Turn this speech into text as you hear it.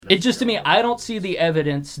It's just, to me, I don't see the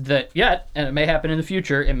evidence that yet, and it may happen in the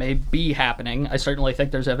future, it may be happening. I certainly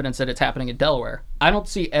think there's evidence that it's happening in Delaware. I don't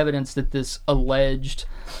see evidence that this alleged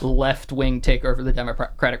left-wing takeover of the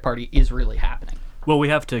Democratic Party is really happening. Well, we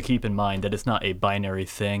have to keep in mind that it's not a binary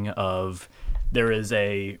thing of there is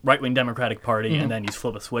a right-wing Democratic Party and then you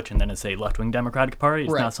flip a switch and then it's a left-wing Democratic Party.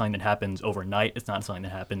 It's not something that happens overnight. It's not something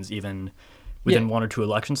that happens even within 1 or 2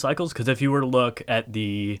 election cycles. Because if you were to look at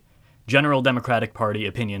the general Democratic Party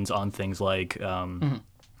opinions on things like,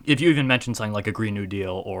 if you even mention something like a Green New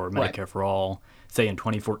Deal or Medicare for All, say in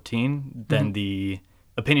 2014, then the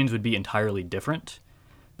opinions would be entirely different.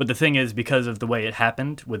 But the thing is, because of the way it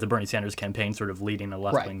happened with the Bernie Sanders campaign sort of leading a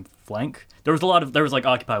left-wing flank, there was like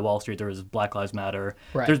Occupy Wall Street, there was Black Lives Matter.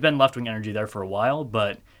 There's been left-wing energy there for a while,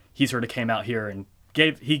 but he sort of came out here and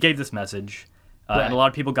gave this message, and a lot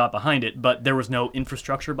of people got behind it, but there was no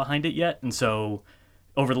infrastructure behind it yet, and so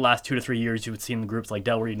over the last 2 to 3 years, you've seen groups like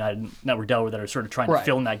Delaware United, Network Delaware that are sort of trying to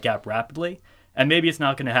fill in that gap rapidly. And maybe it's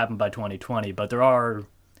not going to happen by 2020, but there are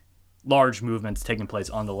large movements taking place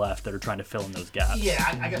on the left that are trying to fill in those gaps. Yeah,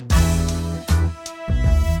 I got...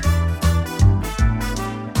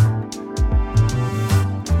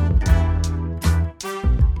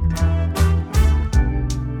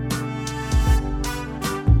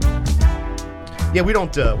 Yeah, we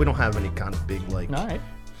don't have any kind of big like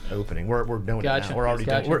opening. We're doing it now. We're already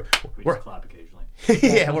doing it. We're clap occasionally.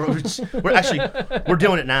 Yeah, we're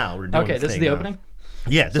doing it now. We're doing this is the opening.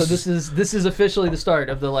 Yeah, this is officially the start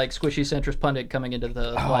of the like squishy centrist pundit coming into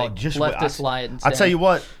the leftist line. I'll tell you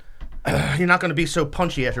what, you're not going to be so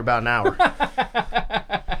punchy after about an hour.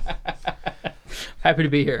 Happy to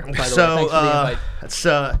be here. By the way, thanks for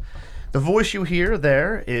the invite. The voice you hear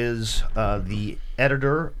there is the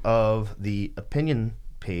editor of the opinion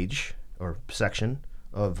page or section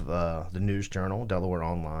of the news journal Delaware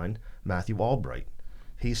Online, Matthew Albright.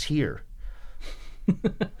 He's here.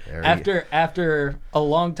 After a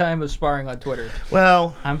long time of sparring on Twitter.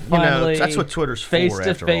 Well, I'm finally that's what Twitter's face for.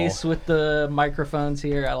 Face to face with the microphones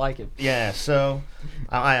here. I like it. Yeah, so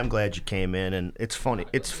I am glad you came in, and it's funny.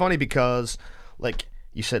 It's funny because, like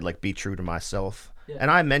you said, like be true to myself. Yeah.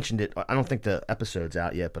 And I mentioned it. I don't think the episode's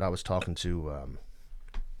out yet, but I was talking to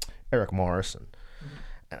Eric Morrison,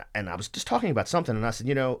 and I was just talking about something, and I said,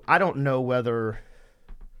 I don't know whether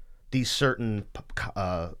these certain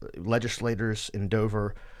legislators in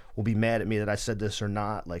Dover will be mad at me that I said this or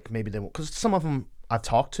not. Like maybe they won't, because some of them I've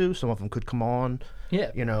talked to, some of them could come on.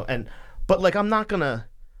 Yeah. But like I'm not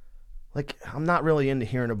really into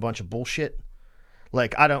hearing a bunch of bullshit.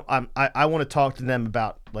 Like I want to talk to them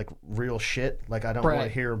about like real shit. Like I don't want to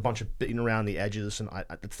hear a bunch of beating around the edges, and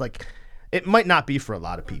it's like it might not be for a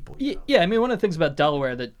lot of people. Yeah, I mean one of the things about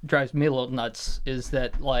Delaware that drives me a little nuts is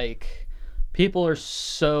that like people are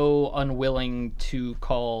so unwilling to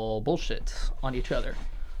call bullshit on each other,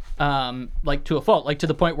 like to a fault, like to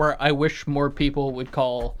the point where I wish more people would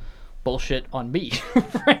call bullshit on me.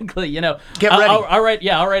 Frankly, Get ready.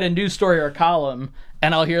 I'll write a news story or a column,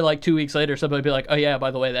 and I'll hear like 2 weeks later somebody be like, "Oh yeah,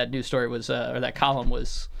 by the way, that news story was or that column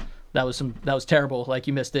was." That was terrible. Like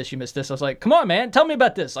you missed this. I was like, come on, man, tell me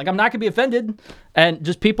about this. Like I'm not gonna be offended. And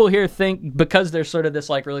just people here think because there's sort of this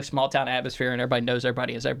like really small town atmosphere and everybody knows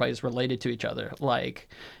everybody and everybody's related to each other. Like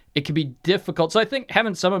it can be difficult. So I think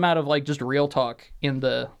having some amount of like just real talk in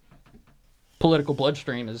the political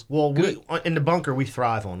bloodstream is good. In the bunker we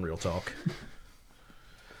thrive on real talk.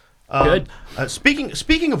 Good.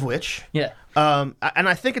 Speaking of which, yeah. And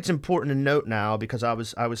I think it's important to note now because I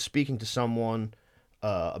was speaking to someone.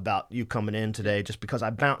 About you coming in today, just because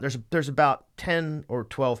there's about 10 or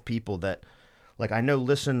 12 people that like I know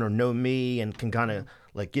listen or know me and can kind of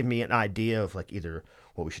like give me an idea of like either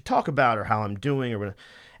what we should talk about or how I'm doing or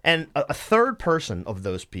and a third person of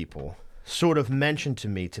those people sort of mentioned to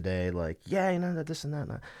me today like this and that.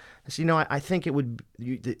 And so, I think it would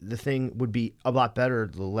the thing would be a lot better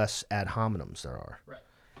the less ad hominems there are. Right.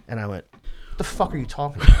 And I went, what the fuck are you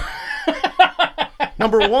talking about?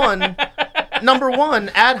 Number one,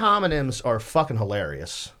 ad hominems are fucking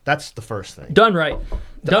hilarious. That's the first thing. Done right,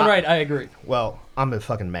 I agree. Well, I'm a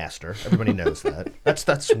fucking master. Everybody knows that.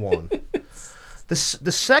 That's one. The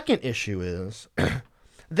second issue is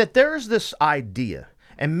that there's this idea,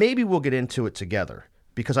 and maybe we'll get into it together,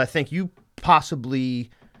 because I think you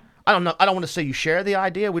possibly, I don't know, I don't want to say you share the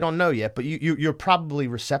idea, we don't know yet, but you're probably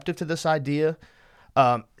receptive to this idea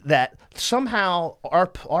that somehow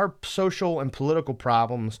our social and political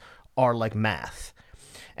problems are like math.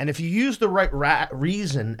 And if you use the right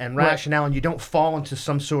reason and rationale, and you don't fall into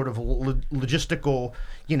some sort of logistical,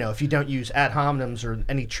 if you don't use ad hominems or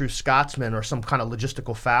any true Scotsman or some kind of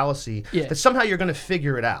logistical fallacy, that somehow you're going to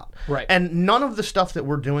figure it out. Right. And none of the stuff that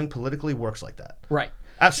we're doing politically works like that. Right.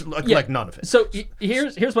 Absolutely, like none of it. So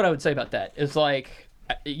here's what I would say about that. Is like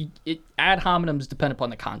ad hominems depend upon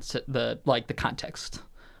the context.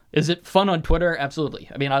 Is it fun on Twitter? Absolutely.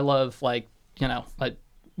 I mean, I love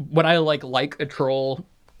when I like a troll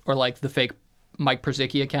or like the fake Mike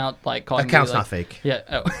Przicki account, like calling account's me, not fake. Yeah.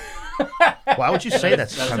 Oh. Why would you say that?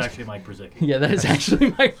 That is actually Mike Przicki. Yeah, that is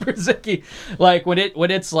actually Mike Przicki. Like when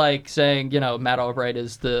it's like saying, Matt Albright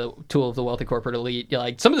is the tool of the wealthy corporate elite.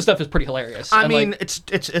 Like some of the stuff is pretty hilarious. I mean,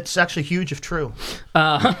 it's actually huge if true.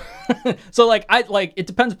 So it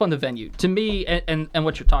depends upon the venue. To me, and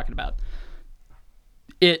what you're talking about,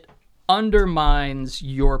 it undermines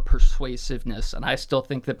your persuasiveness, and I still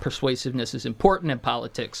think that persuasiveness is important in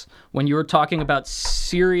politics when you're talking about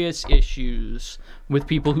serious issues with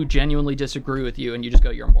people who genuinely disagree with you, and you just go,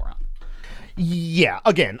 "You're a moron." Yeah.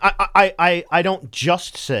 Again, I don't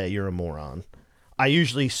just say you're a moron. I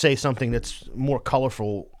usually say something that's more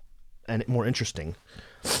colorful and more interesting,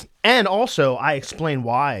 and also I explain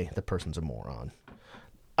why the person's a moron.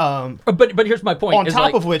 But here's my point. On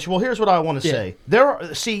top of which, here's what I want to say.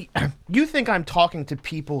 You think I'm talking to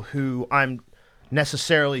people who I'm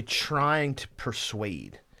necessarily trying to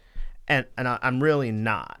persuade, and I'm really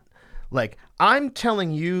not. Like, I'm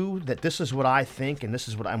telling you that this is what I think, and this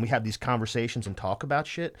is and we have these conversations and talk about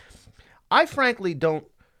shit. I frankly don't,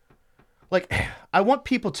 I want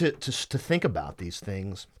people to think about these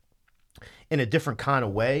things in a different kind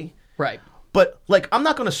of way. Right. But, I'm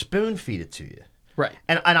not going to spoon feed it to you. Right.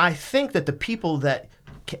 And I think that the people that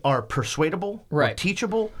are persuadable or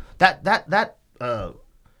teachable, the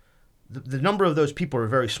number of those people are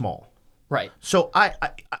very small. Right. So I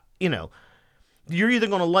you're either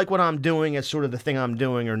going to like what I'm doing as sort of the thing I'm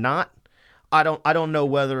doing or not. I don't know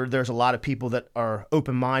whether there's a lot of people that are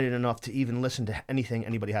open-minded enough to even listen to anything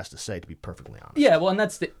anybody has to say, to be perfectly honest. Yeah, well, and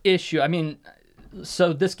that's the issue. I mean,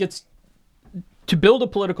 so this gets to build a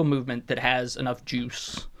political movement that has enough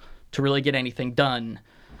juice to really get anything done.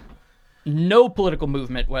 No political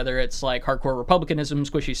movement, whether it's like hardcore republicanism,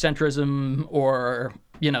 squishy centrism, or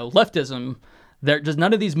leftism, does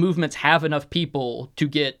none of these movements have enough people to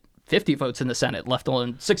get 50 votes in the Senate, let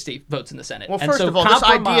alone 60 votes in the Senate. Well, first of all, this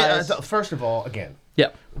idea. First of all, again,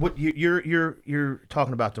 what you're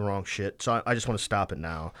talking about the wrong shit. So I just want to stop it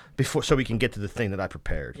now so we can get to the thing that I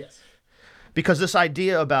prepared. Yes. Because this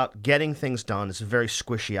idea about getting things done is a very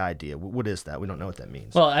squishy idea. What is that? We don't know what that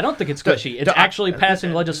means. Well, I don't think it's squishy. It's actually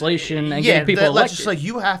passing legislation and getting people elected.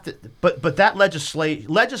 You have to, but that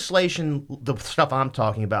legislation, the stuff I'm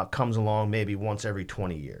talking about, comes along maybe once every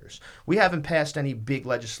 20 years. We haven't passed any big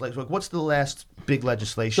legislation. What's the last big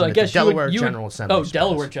legislation? So I guess Delaware General Assembly. Oh,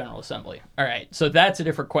 Delaware General Assembly. All right. So that's a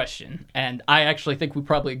different question, and I actually think we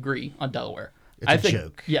probably agree on Delaware. It's a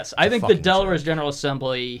joke. Yes, I think the Delaware's General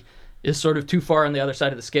Assembly is sort of too far on the other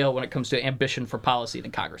side of the scale when it comes to ambition for policy than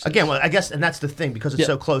Congress is. Again, well, I guess, and that's the thing, because it's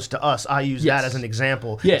so close to us, I use that as an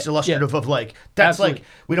example. It's illustrative of that's Absolutely.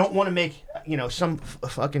 We don't want to make, some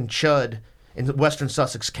fucking chud in western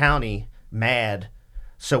Sussex County mad,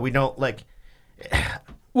 so we don't,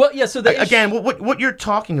 Well, yeah, so again, what you're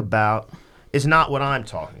talking about is not what I'm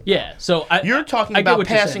talking about. Yeah, so you're talking about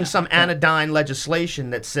passing some anodyne legislation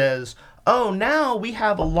that says, oh, now we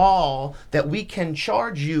have a law that we can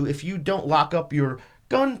charge you if you don't lock up your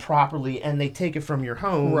gun properly and they take it from your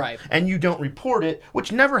home, and you don't report it,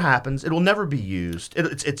 which never happens. It will never be used.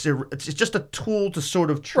 It's just a tool to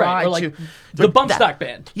sort of try to the bump stock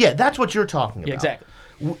ban. Yeah, that's what you're talking about. Yeah, exactly.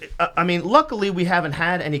 I mean, luckily we haven't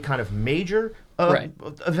had any kind of major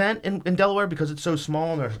event in Delaware because it's so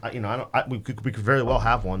small, and there's we could very well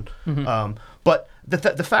have one. Mm-hmm. But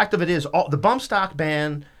the fact of it is, the bump stock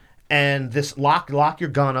ban and this lock your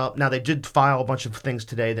gun up. Now, they did file a bunch of things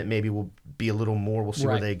today that maybe will be a little more. We'll see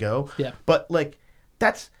where they go. Yeah. But,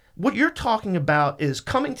 that's what you're talking about, is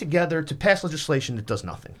coming together to pass legislation that does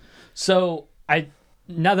nothing. So,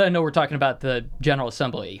 now that I know we're talking about the General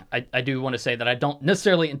Assembly, I do want to say that I don't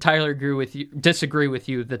necessarily entirely disagree with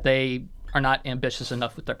you that they are not ambitious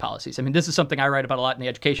enough with their policies. I mean, this is something I write about a lot in the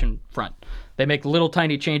education front. They make little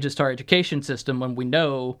tiny changes to our education system when we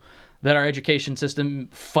know that our education system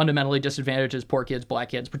fundamentally disadvantages poor kids, black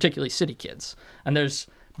kids, particularly city kids. And there's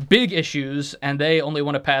big issues, and they only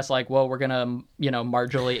want to pass we're going to,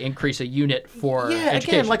 marginally increase a unit for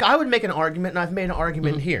education. Again, I would make an argument, and I've made an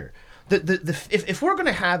argument here. If we're going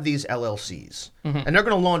to have these LLCs, and they're going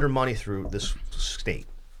to launder money through this state.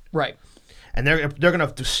 Right. And they're going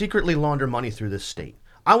to secretly launder money through this state.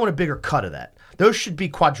 I want a bigger cut of that. Those should be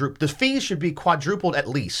quadrupled. The fees should be quadrupled at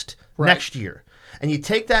least next year. And you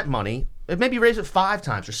take that money, maybe raise it 5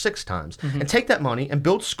 times or 6 times, and take that money and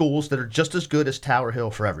build schools that are just as good as Tower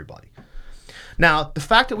Hill for everybody. Now, the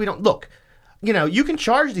fact that we don't look, you can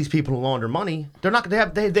charge these people who launder money. They're not.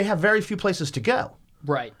 They have very few places to go.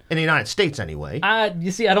 Right. In the United States, anyway.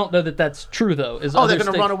 You see, I don't know that that's true though. They're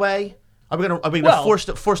going to run away? Are we going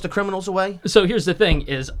to force the criminals away? So here's the thing: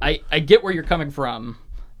 is I get where you're coming from.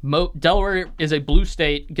 Delaware is a blue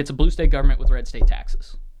state, gets a blue state government with red state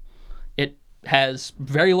taxes. It has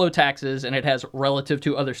very low taxes, and it has, relative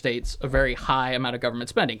to other states, a very high amount of government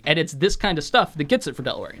spending. And it's this kind of stuff that gets it for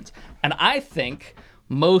Delawareans. And I think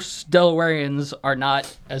most Delawareans are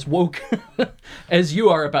not as woke as you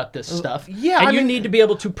are about this stuff. And you need to be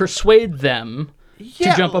able to persuade them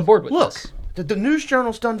to jump on board with this. The News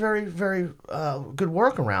Journal's done very, very good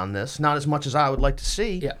work around this. Not as much as I would like to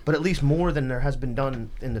see, but at least more than there has been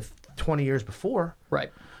done in the 20 years before.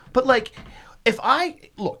 Right. But,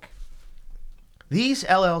 these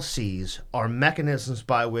LLCs are mechanisms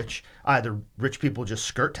by which either rich people just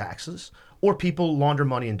skirt taxes or people launder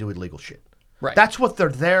money and do illegal shit. Right. That's what they're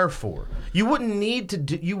there for. You wouldn't need to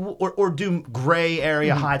do or do gray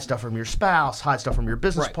area, hide stuff from your spouse, hide stuff from your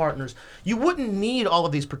business partners. You wouldn't need all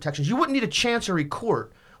of these protections. You wouldn't need a chancery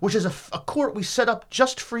court, which is a court we set up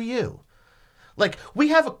just for you. Like, we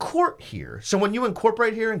have a court here, so when you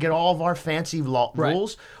incorporate here and get all of our fancy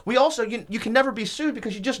rules, we also you can never be sued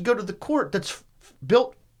because you just go to the court that's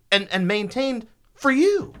built and maintained for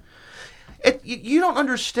you. You don't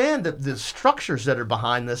understand the structures that are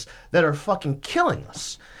behind this that are fucking killing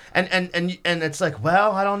us. And it's like,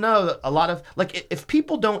 well, I don't know. A lot of, if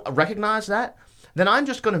people don't recognize that, then I'm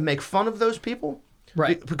just going to make fun of those people.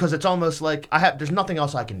 Right. Because it's almost like there's nothing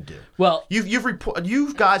else I can do. Well,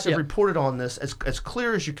 you guys have reported on this as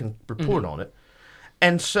clear as you can report on it.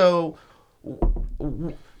 And so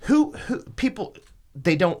who people,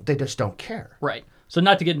 they just don't care. Right. So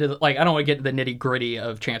not to get into I don't want to get into the nitty gritty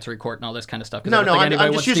of Chancery Court and all this kind of stuff. No,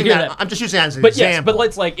 I'm just using that. I'm just using that as an example. But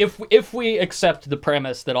let's if we accept the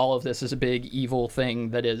premise that all of this is a big evil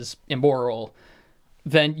thing that is immoral,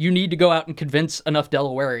 then you need to go out and convince enough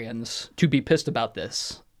Delawareans to be pissed about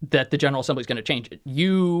this that the General Assembly is going to change it.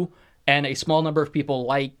 You and a small number of people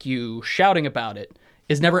like you shouting about it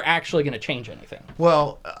is never actually going to change anything.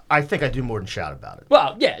 Well, I think I do more than shout about it.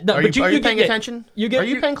 Well, yeah. No, are you paying attention? Are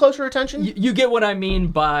you paying closer attention? You get what I mean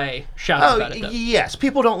by shouting about it, though. Yes.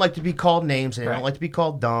 People don't like to be called names, and they don't like to be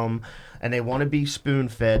called dumb, and they want to be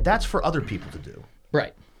spoon-fed. That's for other people to do.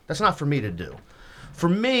 Right. That's not for me to do. For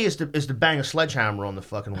me is to bang a sledgehammer on the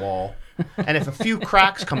fucking wall, and if a few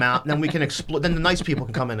cracks come out, then we can exploit. Then the nice people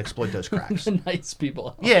can come and exploit those cracks. The nice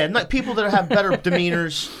people. Yeah, people that have better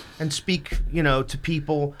demeanors and speak, to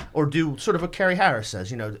people, or do sort of what Kerry Harris says.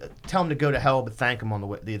 Tell them to go to hell, but thank them on the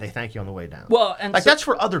way. They thank you on the way down. Well, and that's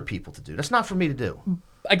for other people to do. That's not for me to do.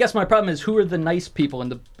 I guess my problem is, who are the nice people in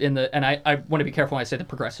the and I want to be careful when I say the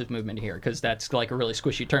progressive movement here, because that's like a really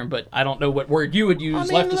squishy term, but I don't know what word you would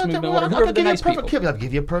use. Leftist movement, whatever. Who are the nice people? I'll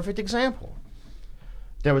give you a perfect example.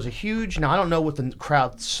 There was a huge. Now I don't know what the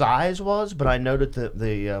crowd size was, but I noted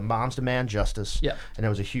the Moms Demand Justice. Yeah. And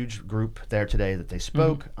there was a huge group there today that they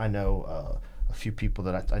spoke. I know a few people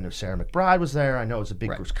that I know. Sarah McBride was there. I know it was a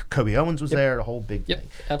big group. Kobe Owens was there. A whole big thing.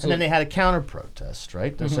 Absolutely. And then they had a counter protest,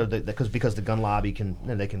 right? So because the gun lobby can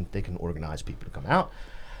organize people to come out.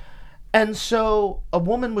 And so a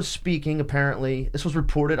woman was speaking. Apparently, this was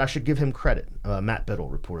reported. I should give him credit. Matt Biddle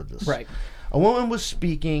reported this. Right. A woman was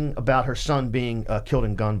speaking about her son being killed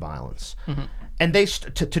in gun violence, and they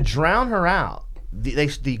to drown her out.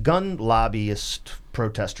 The gun lobbyist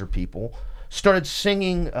protester people started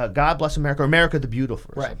singing "God Bless America" or "America the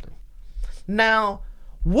Beautiful" or something. Now,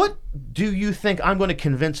 what do you think I'm going to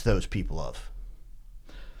convince those people of?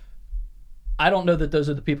 I don't know that those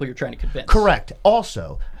are the people you're trying to convince. Correct.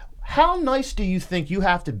 Also, how nice do you think you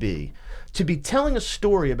have to be telling a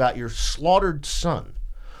story about your slaughtered son?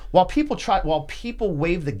 While people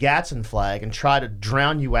wave the Gadsden flag and try to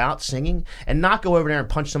drown you out singing, and not go over there and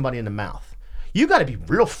punch somebody in the mouth, you got to be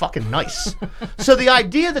real fucking nice. So the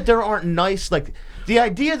idea that there aren't the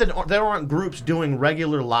idea that there aren't groups doing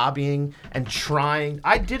regular lobbying and trying.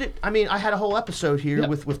 I did it. I mean, I had a whole episode here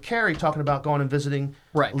with Carrie talking about going and visiting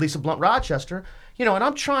Lisa Blunt Rochester. And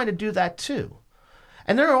I'm trying to do that too.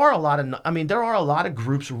 And there are a lot of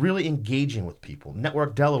groups really engaging with people.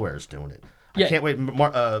 Network Delaware is doing it. I can't wait.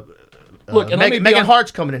 Look, Megan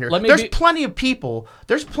Hart's coming in here. There's plenty of people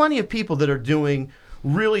that are doing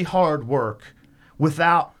really hard work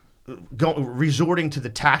without resorting to the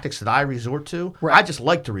tactics that I resort to. Right. I just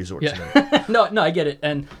like to resort to them. No, I get it.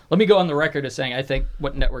 And let me go on the record as saying I think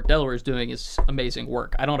what Network Delaware is doing is amazing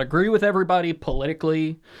work. I don't agree with everybody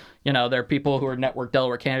politically. You know, there are people who are Network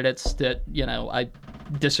Delaware candidates that, you know, I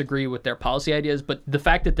disagree with their policy ideas. But the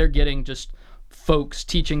fact that they're getting just folks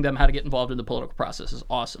teaching them how to get involved in the political process is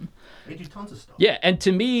awesome. They do tons of stuff. Yeah, and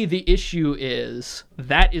to me, the issue is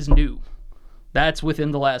that is new. That's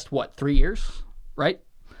within the last, 3 years, right?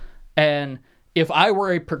 And if I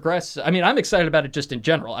were a progressive, I mean, I'm excited about it just in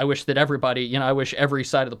general. I wish that everybody, you know, I wish every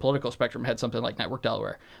side of the political spectrum had something like Network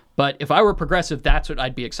Delaware. But if I were progressive, that's what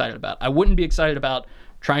I'd be excited about. I wouldn't be excited about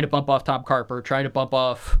trying to bump off Tom Carper, trying to bump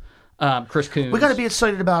off Chris Coons. We got to be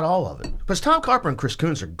excited about all of it. Because Tom Carper and Chris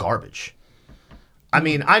Coons are garbage. I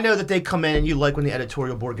mean, I know that they come in and you like when the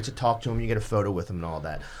editorial board gets to talk to them, you get a photo with them and all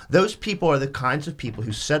that. Those people are the kinds of people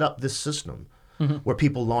who set up this system where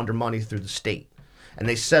people launder money through the state. And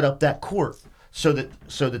they set up that court so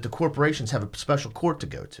that the corporations have a special court to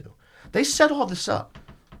go to. They set all this up.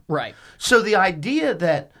 Right. So the idea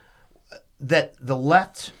that the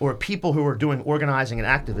left or people who are doing organizing and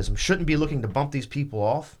activism shouldn't be looking to bump these people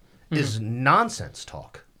off is nonsense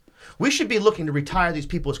talk. We should be looking to retire these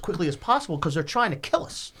people as quickly as possible because they're trying to kill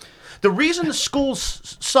us. The reason the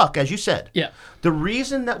schools suck, as you said, the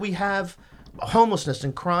reason that we have homelessness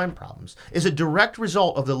and crime problems is a direct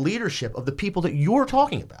result of the leadership of the people that you're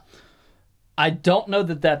talking about. I don't know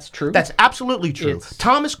that that's true. That's absolutely true.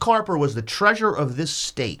 Thomas Carper was the treasurer of this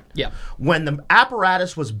state. Yeah. When the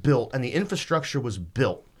apparatus was built and the infrastructure was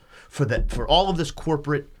built for all of this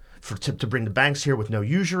corporate, to bring the banks here with no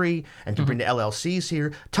usury and to bring the LLCs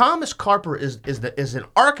here, Thomas Carper is an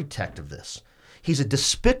architect of this. He's a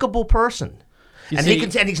despicable person. And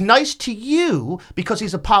he's nice to you because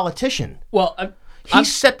he's a politician. Well, he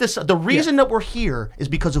set this. The reason that we're here is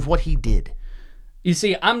because of what he did. You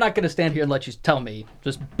see, I'm not going to stand here and let you tell me,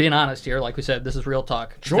 just being honest here, like we said, this is real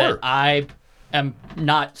talk. Sure. That I am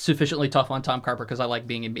not sufficiently tough on Tom Carper because I like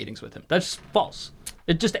being in meetings with him. That's false.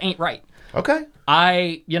 It just ain't right. Okay.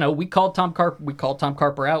 We called Tom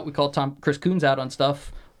Carper out. We called Chris Coons out on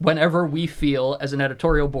stuff whenever we feel as an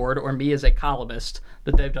editorial board or me as a columnist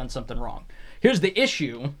that they've done something wrong. Here's the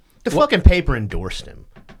issue. The fucking paper endorsed him.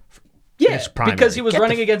 Yeah, because he was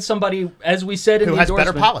running against somebody, as we said in the endorsement, who has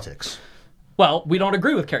better politics. Well, we don't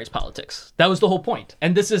agree with Kerry's politics. That was the whole point.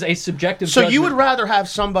 And this is a subjective So judgment. you would rather have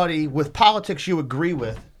somebody with politics you agree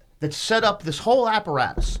with that set up this whole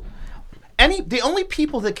apparatus. The only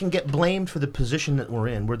people that can get blamed for the position that we're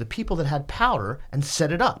in were the people that had power and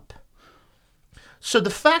set it up. So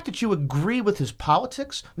the fact that you agree with his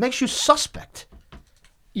politics makes you suspect.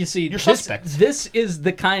 You see, You're suspect. This is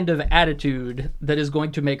the kind of attitude that is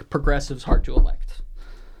going to make progressives hard to elect.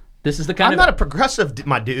 This is the kind I'm not a progressive,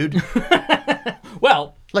 my dude.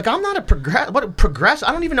 Well, like I'm not a progressive.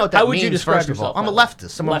 I don't even know what that means. How would you describe first of all, yourself? I'm a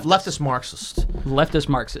leftist. I'm a leftist Marxist. Leftist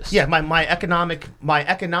Marxist. Yeah, my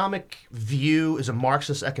economic view is a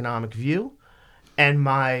Marxist economic view, and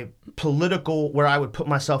my political, where I would put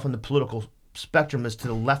myself in the political spectrum, is to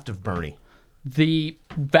the left of Bernie. The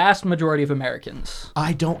vast majority of Americans.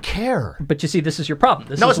 I don't care. But you see, this is your problem.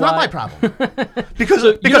 It's not my problem. because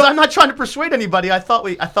I'm not trying to persuade anybody. I thought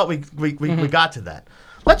we got to that.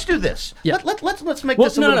 Let's do this. Yeah. Let's make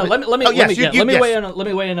this a little bit. Let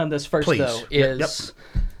me weigh in on this first. Please. Though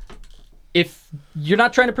if you're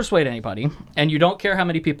not trying to persuade anybody and you don't care how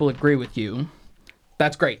many people agree with you,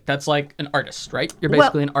 that's great. That's like an artist, right? You're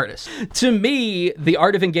basically an artist. To me, the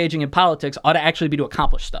art of engaging in politics ought to actually be to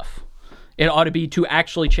accomplish stuff. It ought to be to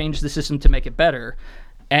actually change the system to make it better.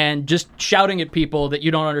 And just shouting at people that you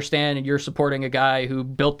don't understand and you're supporting a guy who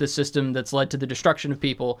built this system that's led to the destruction of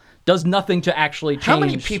people does nothing to actually change. How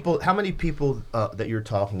many people that you're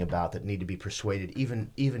talking about that need to be persuaded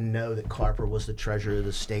even know that Carper was the treasurer of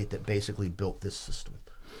the state that basically built this system?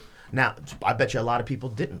 Now, I bet you a lot of people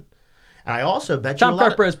didn't. And I also bet Tom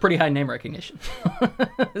Carper has pretty high name recognition.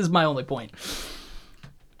 This is my only point.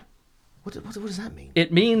 What does that mean?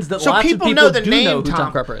 It means that lots of people know who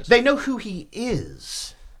Tom Carper is. They know who he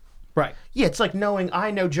is. Right. Yeah, it's like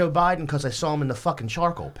I know Joe Biden because I saw him in the fucking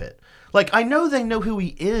charcoal pit. Like, I know they know who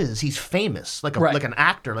he is. He's famous, like an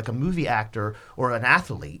actor, like a movie actor or an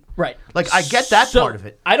athlete. Right. Like, I get that part of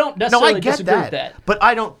it. I don't necessarily disagree with that. But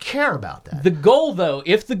I don't care about that. The goal, though,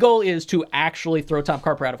 if the goal is to actually throw Tom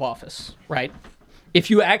Carper out of office, right? If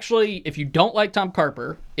you don't like Tom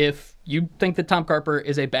Carper, if you think that Tom Carper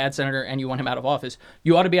is a bad senator and you want him out of office,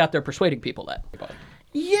 you ought to be out there persuading people that.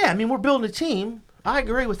 Yeah, I mean, we're building a team. I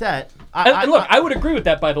agree with that. I would agree with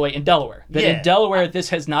that, by the way, in Delaware. That Yeah. in Delaware, this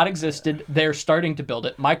has not existed. They're starting to build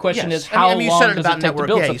it. My question Yes. is, how I mean, you long said it does about it take Network. to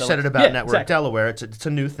build Yeah, something you said like it about that? Network Exactly. Delaware. It's a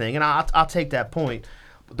new thing, and I'll take that point.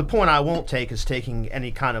 The point I won't take is taking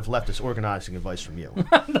any kind of leftist organizing advice from you.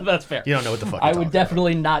 That's fair. You don't know what the fuck. I you're would talking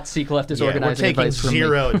definitely not seek leftist about. organizing We're taking advice from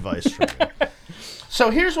zero me. advice from you. So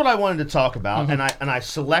here's what I wanted to talk about, Mm-hmm. and I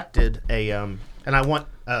selected a and I want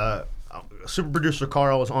super producer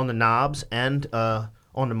Carl is on the knobs and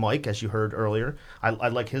on the mic, as you heard earlier. I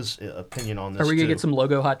like his opinion on this. Are we going to too. get some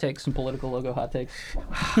logo hot takes, some political logo hot takes?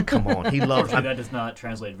 Come on, he loves. That does not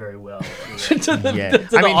translate very well. to the, Yeah. to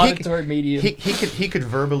the I mean, auditory medium. He could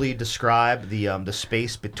verbally describe the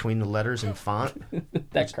space between the letters in font.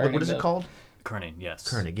 that What is it called? Kerning, yes.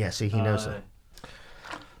 Kernig. Yeah, see, he knows it.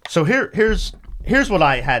 So here's what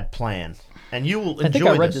I had planned, and you will enjoy think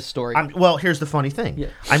I read this story. Well, here's the funny thing. Yeah.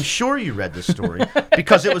 I'm sure you read this story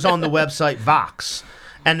because it was on the website Vox,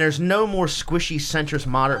 and there's no more squishy centrist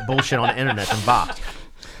moderate bullshit on the internet than Vox.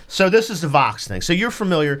 So this is the Vox thing. So you're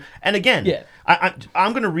familiar, and again, Yeah.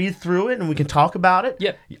 I'm going to read through it, and we can talk about it.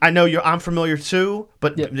 Yep. I know I'm familiar too,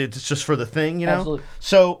 but Yep. it's just for the thing, you know. Absolutely.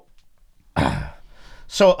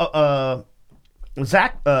 So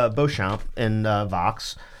Zach Beauchamp in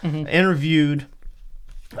Vox interviewed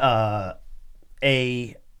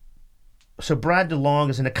So Brad DeLong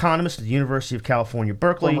is an economist at the University of California,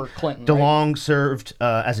 Berkeley. Former Clinton, DeLong served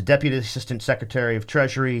as a deputy assistant secretary of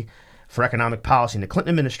Treasury for economic policy in the Clinton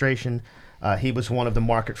administration. He was one of the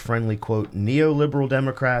market-friendly, quote, neoliberal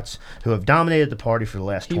Democrats who have dominated the party for the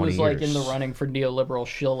last 20 years. He was like in the running for neoliberal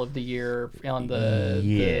shill of the year on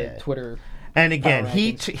the Twitter. And again, power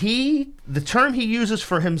the term he uses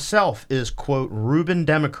for himself is, quote, Reuben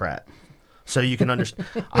Democrat. So you can understand.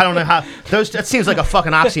 I don't know how that seems like a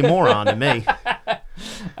fucking oxymoron to me.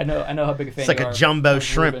 I know how big a fan It's like you a are jumbo of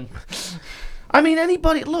shrimp. Reuben. I mean,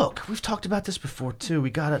 anybody. Look, we've talked about this before too. We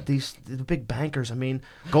got the big bankers. I mean,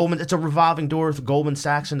 Goldman. It's a revolving door with Goldman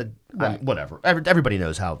Sachs and Right. whatever. Everybody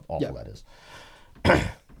knows how awful Yeah. that is.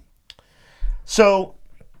 So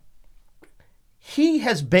he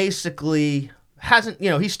has basically hasn't.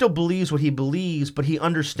 He still believes what he believes, but he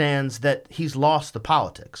understands that he's lost the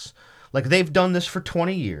politics. Like, they've done this for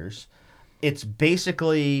 20 years. It's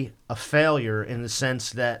basically a failure in the sense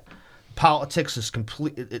that politics is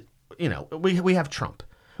complete. We have Trump.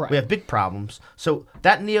 Right. We have big problems. So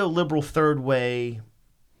that neoliberal third way,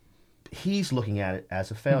 he's looking at it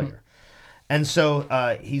as a failure. And so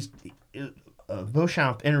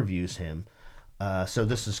Beauchamp interviews him. So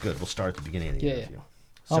this is good. We'll start at the beginning of the interview.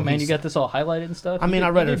 Oh, So man, you he's- got this all highlighted and stuff? I mean, I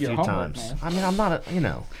read it a You did few your homework, times. man. I mean, I'm not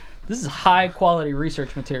This is high-quality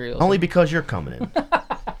research materials. only because you're coming in.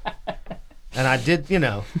 And I did,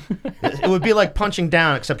 it would be like punching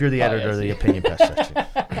down, except you're the editor of the Opinion Pest section.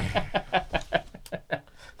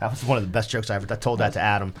 That was one of the best jokes I told that to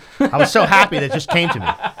Adam. I was so happy that it just came to me.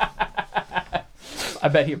 I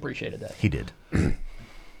bet he appreciated that. He did.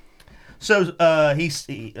 So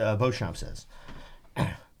Beauchamp says,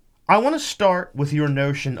 I want to start with your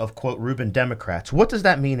notion of, quote, Reuben Democrats. What does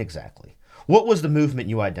that mean exactly? What was the movement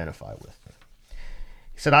you identify with?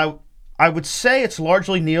 He said, I would say it's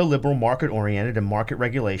largely neoliberal, market-oriented, and market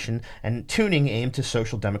regulation and tuning aimed to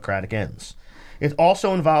social democratic ends. It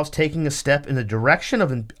also involves taking a step in the direction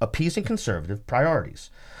of appeasing conservative priorities.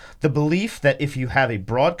 The belief that if you have a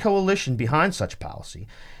broad coalition behind such policy,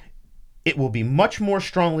 it will be much more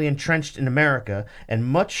strongly entrenched in America and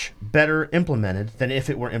much better implemented than if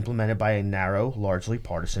it were implemented by a narrow, largely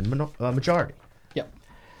partisan majority. Yep.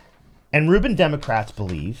 And Reuben Democrats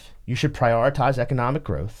believe you should prioritize economic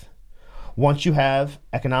growth. Once you have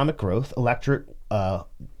economic growth, electorates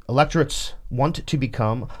want to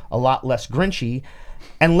become a lot less grinchy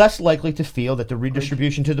and less likely to feel that the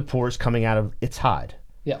redistribution to the poor is coming out of its hide,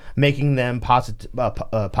 making them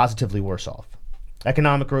positively worse off.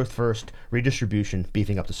 Economic growth first, redistribution,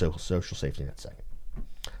 beefing up the social safety net second.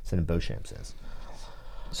 So then Beauchamp says.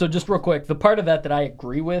 So just real quick, the part of that I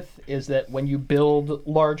agree with is that when you build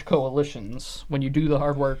large coalitions, when you do the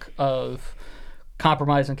hard work of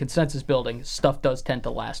compromise and consensus building, stuff does tend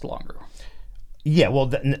to last longer. Yeah,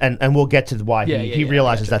 well, and we'll get to why he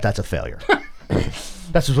realizes that that's a failure.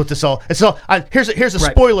 That's what this all. It's all. Here's a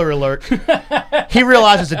spoiler alert. He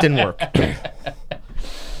realizes it didn't work.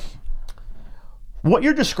 What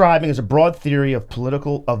you're describing is a broad theory of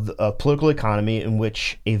political economy in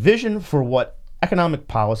which a vision for what economic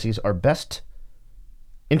policies are best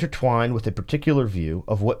intertwined with a particular view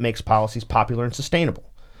of what makes policies popular and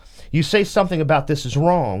sustainable. You say something about this is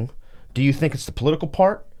wrong. Do you think it's the political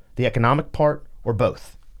part, the economic part, or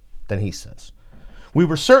both? Then he says, we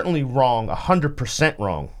were certainly wrong, 100%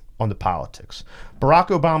 wrong on the politics. Barack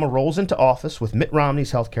Obama rolls into office with Mitt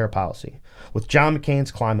Romney's healthcare policy, with John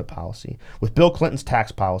McCain's climate policy, with Bill Clinton's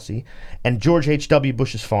tax policy, and George H.W.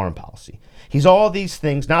 Bush's foreign policy. He's all these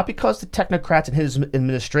things not because the technocrats in his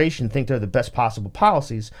administration think they're the best possible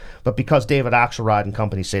policies, but because David Axelrod and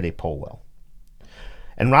company say they poll well.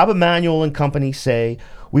 And Rahm Emanuel and company say,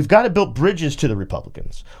 we've got to build bridges to the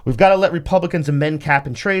Republicans. We've got to let Republicans amend cap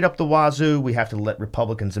and trade up the wazoo. We have to let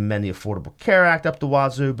Republicans amend the Affordable Care Act up the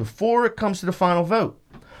wazoo before it comes to the final vote.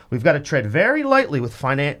 We've got to tread very lightly with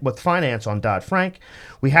finance on Dodd-Frank.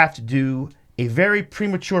 We have to do a very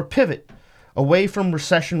premature pivot away from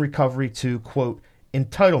recession recovery to, quote,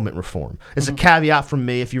 entitlement reform. It's a caveat from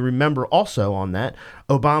me. If you remember also on that,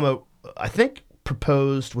 Obama, I think,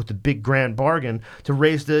 proposed with the big grand bargain to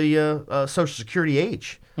raise the Social Security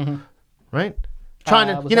age, right? Trying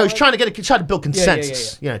to, he's trying to build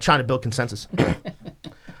consensus. Trying to build consensus.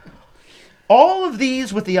 All of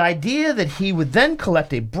these with the idea that he would then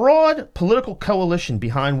collect a broad political coalition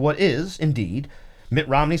behind what is, indeed, Mitt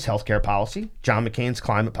Romney's healthcare policy, John McCain's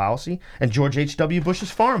climate policy, and George H.W.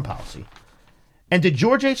 Bush's foreign policy. And did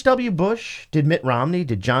George H.W. Bush, did Mitt Romney,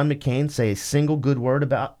 did John McCain say a single good word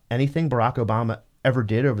about anything Barack Obama ever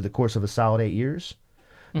did over the course of a solid 8 years?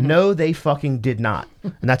 No, they fucking did not.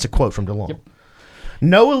 And that's a quote from DeLong. Yep.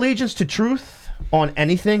 No allegiance to truth on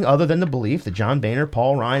anything other than the belief that John Boehner,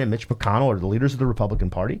 Paul Ryan, and Mitch McConnell are the leaders of the Republican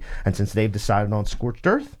Party. And since they've decided on scorched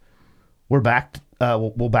earth, we'll back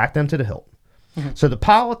them to the hilt. So the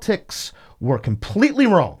politics were completely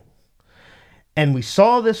wrong. And we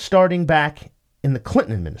saw this starting back in the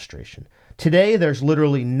Clinton administration. Today, there's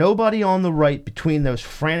literally nobody on the right between those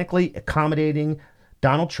frantically accommodating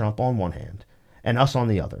Donald Trump on one hand and us on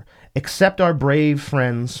the other, except our brave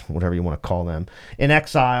friends, whatever you want to call them, in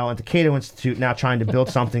exile at the Cato Institute, now trying to build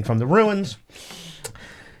something from the ruins.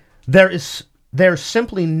 There's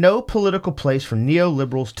simply no political place for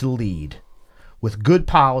neoliberals to lead with good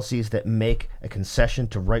policies that make a concession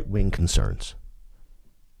to right-wing concerns.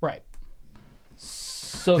 Right.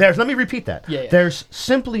 So let me repeat that. There's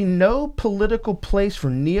simply no political place for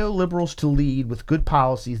neoliberals to lead with good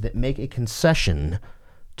policies that make a concession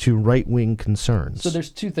to right-wing concerns. So there's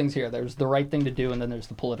two things here. There's the right thing to do, and then there's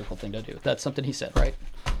the political thing to do. That's something he said, right?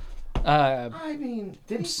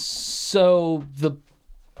 Did he? So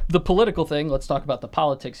the political thing, let's talk about the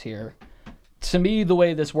politics here. To me, the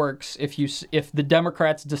way this works, if the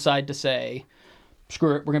Democrats decide to say,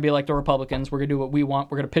 screw it, we're going to be like the Republicans, we're going to do what we want,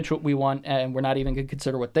 we're going to pitch what we want, and we're not even going to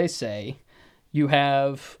consider what they say, you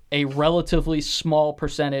have a relatively small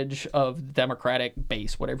percentage of the Democratic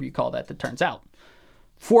base, whatever you call that turns out.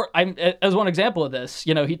 As one example of this,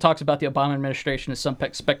 he talks about the Obama administration as some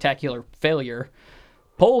spectacular failure.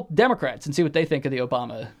 Poll Democrats and see what they think of the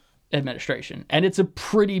Obama administration. And it's a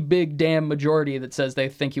pretty big damn majority that says they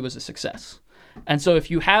think he was a success. And so if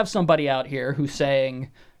you have somebody out here who's saying,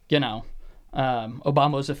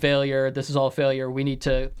 Obama was a failure, this is all a failure, we need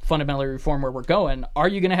to fundamentally reform where we're going, are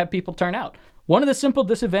you going to have people turn out? One of the simple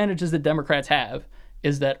disadvantages that Democrats have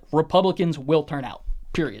is that Republicans will turn out,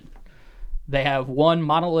 period. They have one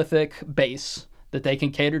monolithic base that they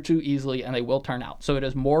can cater to easily, and they will turn out. So it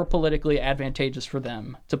is more politically advantageous for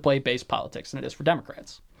them to play base politics than it is for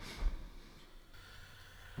Democrats.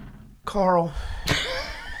 Carl.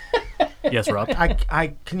 Yes, Rob.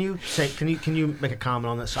 Can you make a comment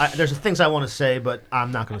on this? There's things I want to say, but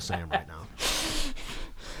I'm not going to say them right now.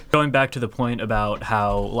 Going back to the point about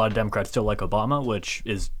how a lot of Democrats still like Obama, which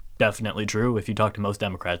is definitely true. If you talk to most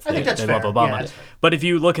Democrats, they love Obama. Yeah, but if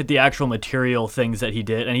you look at the actual material things that he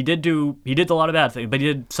did, and he did a lot of bad things, but he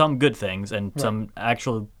did some good things and some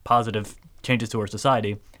actual positive changes to our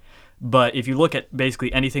society. But if you look at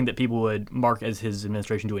basically anything that people would mark as his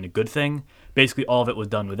administration doing a good thing, basically all of it was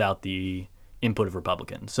done without the input of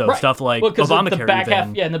Republicans. So stuff like Obamacare,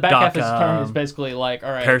 the back half of his term is basically like,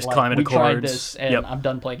 all right, Paris Climate Accords, tried this, and I'm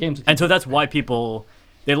done playing games with you. And so that's why people,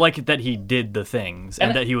 they like it that he did the things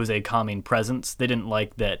and that he was a calming presence. They didn't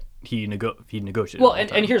like that he negotiated. Well,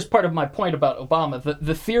 and here's part of my point about Obama.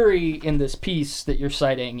 The theory in this piece that you're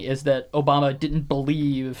citing is that Obama didn't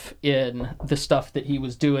believe in the stuff that he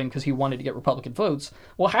was doing because he wanted to get Republican votes.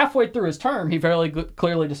 Well, halfway through his term, he very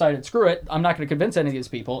clearly decided, screw it, I'm not going to convince any of these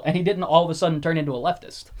people, and he didn't all of a sudden turn into a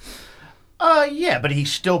leftist. Yeah, but he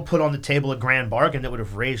still put on the table a grand bargain that would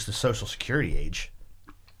have raised the Social Security age.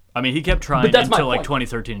 I mean, he kept trying until like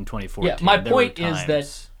 2013 and 2014. Yeah, my point is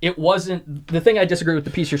that it wasn't... The thing I disagree with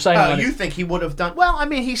the piece you're citing on you think he would have done... Well, I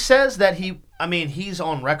mean, he says that he's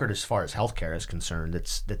on record as far as healthcare is concerned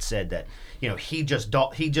that said that, he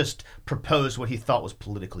just proposed what he thought was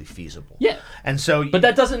politically feasible. Yeah. And so... But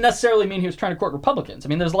that doesn't necessarily mean he was trying to court Republicans. I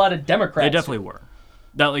mean, there's a lot of Democrats... They definitely were.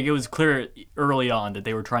 that like it was clear early on that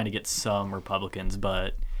they were trying to get some Republicans,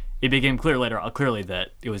 but it became clear clearly that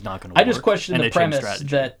it was not going to work. I just question the premise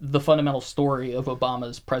that the fundamental story of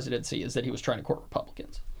Obama's presidency is that he was trying to court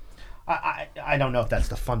Republicans. I don't know if that's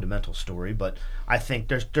the fundamental story, but I think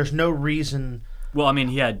there's no reason. Well, I mean,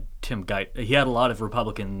 he had Tim Geithner. He had a lot of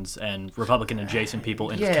Republicans and Republican adjacent people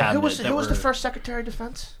in his cabinet. Who was the first Secretary of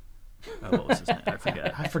Defense? What was his name?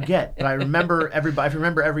 I forget. But I remember everybody. I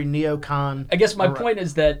remember every neocon. I guess my point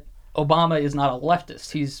is that Obama is not a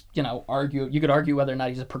leftist. He's, you could argue whether or not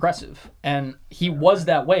he's a progressive. And he was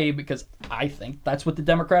that way because I think that's what the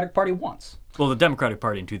Democratic Party wants. Well, the Democratic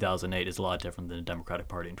Party in 2008 is a lot different than the Democratic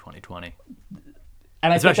Party in 2020.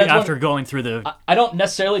 And especially after going through the I don't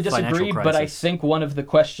necessarily disagree, crisis. But I think one of the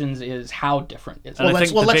questions is how different is it? And I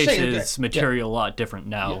think the base is material a lot different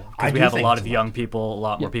now. Because we have a lot of young people, a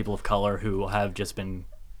lot more people of color who have just been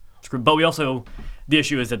screwed. But the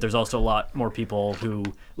issue is that there's also a lot more people who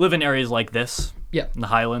live in areas like this, in the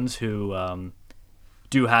Highlands, who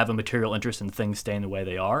do have a material interest in things staying the way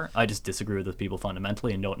they are. I just disagree with those people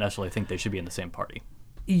fundamentally and don't necessarily think they should be in the same party.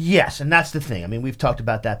 Yes, and that's the thing. I mean, we've talked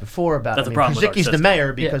about that before. Purzycki's the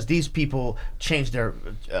mayor because these people changed their,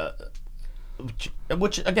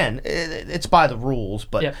 which again, it's by the rules.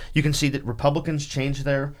 But you can see that Republicans changed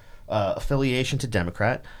their affiliation to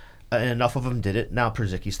Democrat, and enough of them did it. Now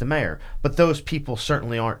Purzycki's the mayor, but those people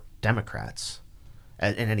certainly aren't Democrats,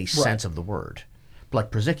 in any sense of the word.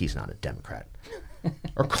 Like Purzycki's not a Democrat,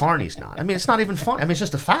 or Carney's not. I mean, it's not even funny. I mean, it's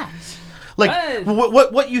just a fact. Like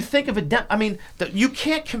what you think of you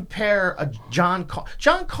can't compare a John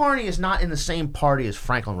Carney is not in the same party as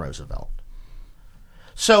Franklin Roosevelt.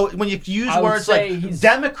 So when you use words like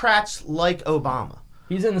Democrats like Obama,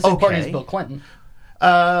 he's in the same party as Bill Clinton.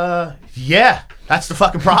 Yeah, that's the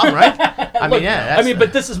fucking problem, right?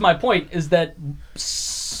 But this is my point: is that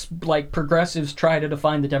like progressives try to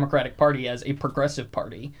define the Democratic Party as a progressive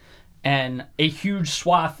party. And a huge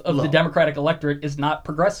swath of the Democratic electorate is not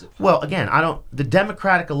progressive. Well, again, the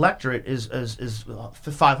Democratic electorate is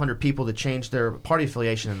 500 people that changed their party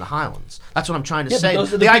affiliation in the Highlands. That's what I'm trying to say. But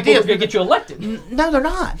those are the people who are going to get you elected. No, they're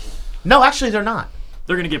not. No, actually, they're not.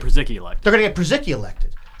 They're going to get Purzycki elected. They're going to get Purzycki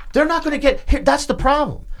elected. They're not going to get. That's the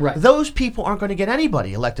problem. Right. Those people aren't going to get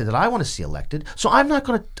anybody elected that I want to see elected. So I'm not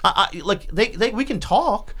going to. We can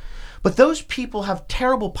talk, but those people have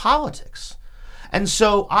terrible politics. And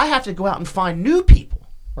so I have to go out and find new people.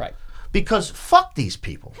 Right. Because fuck these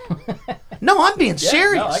people. No, I'm being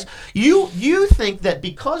serious. You think that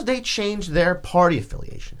because they changed their party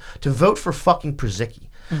affiliation to vote for fucking Purzycki,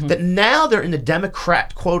 that now they're in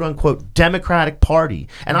the quote unquote Democratic Party,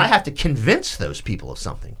 and I have to convince those people of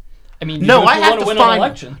something. I mean, I have to find an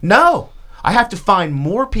election. No, I have to find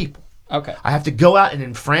more people. Okay. I have to go out and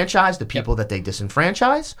enfranchise the people that they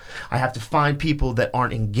disenfranchise. I have to find people that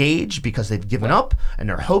aren't engaged because they've given up and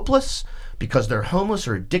they're hopeless because they're homeless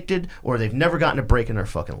or addicted or they've never gotten a break in their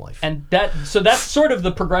fucking life. And that's sort of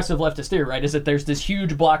the progressive leftist theory, right? Is that there's this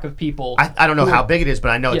huge block of people. I don't know how big it is, but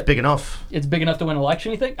I know it's big enough. It's big enough to win an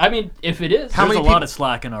election, you think? I mean, if it is, there's a lot of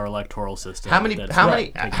slack in our electoral system. How many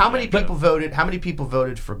people voted? How many people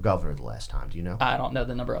voted for governor the last time? Do you know? I don't know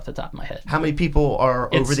the number off the top of my head. How many people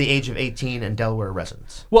are over the age of 18 and Delaware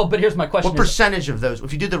residents? Well, but here's my question: what percentage of those?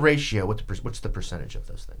 If you did the ratio, what's the percentage of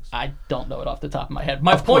those things? I don't know it off the top of my head.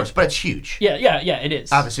 Of course, but it's huge. Yeah, it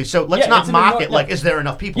is. Obviously, so let's not mock it like, is there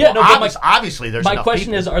enough people? Yeah, no, obviously there's enough people. My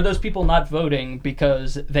question is, are those people not voting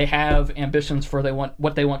because they have ambitions for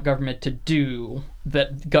what they want government to do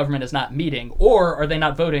that government is not meeting, or are they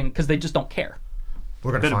not voting because they just don't care?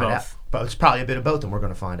 We're going to find out. But it's probably a bit of both, and we're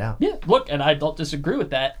going to find out. Yeah, look, and I don't disagree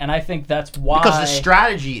with that, and I think that's why... Because the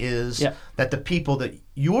strategy is that the people that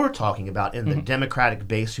you're talking about in the Democratic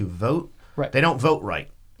base who vote, they don't vote right.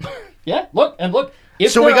 Yeah, look.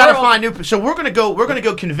 So we got to find new. So we're gonna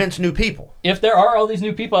go convince new people. If there are all these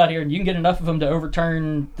new people out here, and you can get enough of them to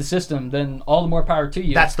overturn the system, then all the more power to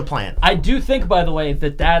you. That's the plan. I do think, by the way,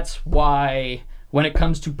 that that's why when it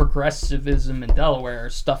comes to progressivism in Delaware,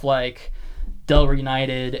 stuff like Delaware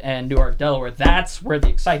United and Newark, Delaware, that's where the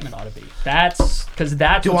excitement ought to be. That's because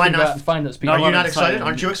that's what's going to go out and find those people. Are you not excited?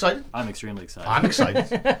 Aren't you excited? I'm extremely excited. I'm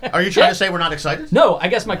excited. Are you trying to say we're not excited? No, I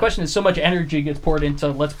guess my question is so much energy gets poured into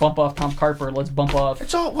let's bump off Tom Carper, let's bump off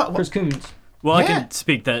Chris Coons. Well, I can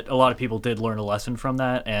speak that a lot of people did learn a lesson from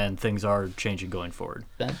that, and things are changing going forward.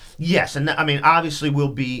 Yes, and I mean, obviously we'll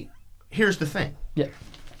be... Here's the thing. Yeah.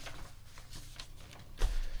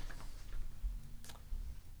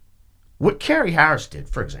 What Carrie Harris did,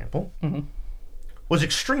 for example, was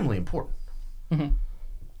extremely important.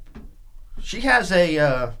 She has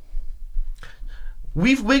a...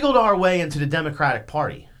 we've wiggled our way into the Democratic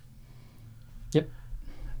Party. Yep.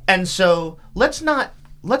 And so let's not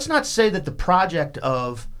say that the project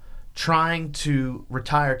of trying to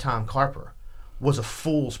retire Tom Carper was a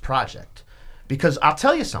fool's project, because I'll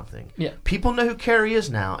tell you something. Yeah. People know who Carrie is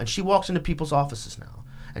now, and she walks into people's offices now,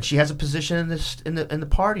 and she has a position in the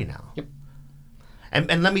party now. Yep.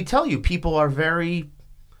 And let me tell you, people are very.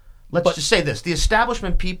 Let's just say this: the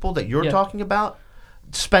establishment people that you're talking about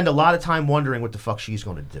spend a lot of time wondering what the fuck she's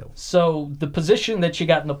going to do. So the position that she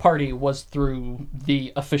got in the party was through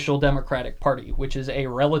the official Democratic Party, which is a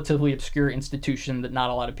relatively obscure institution that not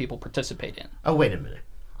a lot of people participate in. Oh, wait a minute.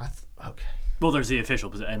 Okay. Well, there's the official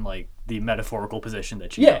position and like the metaphorical position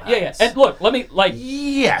that she Yeah. And look, let me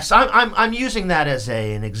Yes, I'm using that as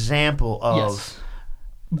an example of. Yes.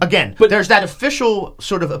 Again, but there's that official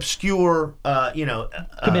sort of obscure,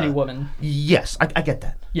 committee woman. Yes, I get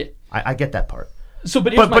that. Yeah. I get that part. So,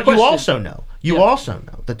 but you also know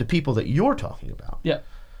that the people that you're talking about,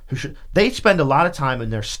 they spend a lot of time,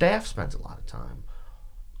 and their staff spends a lot of time,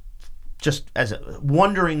 just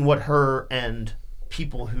wondering what her and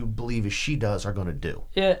people who believe as she does are going to do.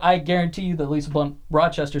 Yeah, I guarantee you that Lisa Blunt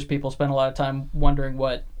Rochester's people spent a lot of time wondering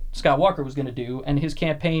what Scott Walker was going to do, and his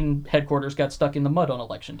campaign headquarters got stuck in the mud on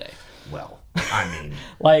election day. Well, I mean,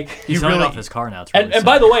 he's selling off his car now. It's really and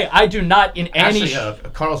by the way, I do not in any. Actually,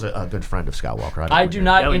 Carl's a good friend of Scott Walker. I do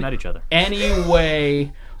not we in met each other. any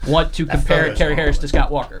way want to compare Carrie Harris to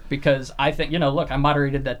Scott Walker, because I think look, I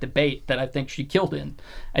moderated that debate that I think she killed in,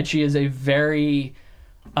 and she is a very.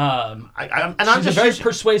 She's a very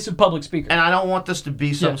persuasive public speaker, and I don't want this to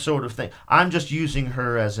be some sort of thing. I'm just using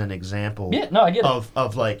her as an example. Yeah, no, I get it.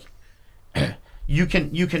 Of like, you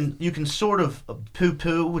can sort of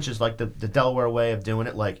poo-poo, which is like the Delaware way of doing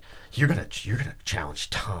it. Like you're gonna challenge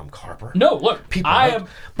Tom Carper. No, look, But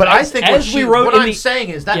I think what I'm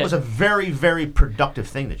saying is that was a very, very productive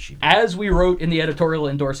thing that she did. As we wrote in the editorial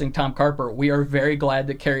endorsing Tom Carper, we are very glad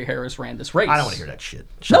that Carrie Harris ran this race. I don't want to hear that shit.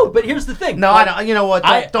 But here's the thing. No, I don't. You know what?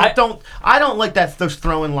 I don't like those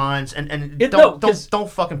throwing lines, and don't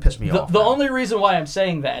fucking piss me off. The only reason why I'm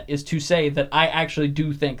saying that is to say that I actually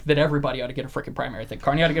do think that everybody ought to get a freaking primary. I think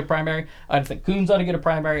Carney ought to get a primary. I think Coons ought to get a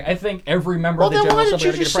primary. I think every member of the General Assembly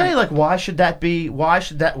ought to get a primary. Like, why should that be? Why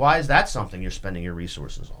is that something you're spending your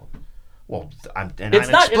resources on? Well, I'm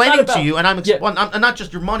explaining to you, and I'm not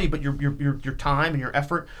just your money, but your time and your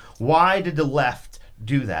effort. Why did the left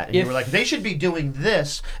do that? And you were like, they should be doing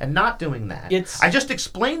this and not doing that. I just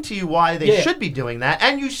explained to you why they should be doing that,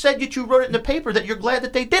 and you said that you wrote it in the paper that you're glad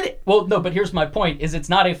that they did it. Well, no, but here's my point: is it's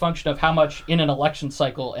not a function of how much in an election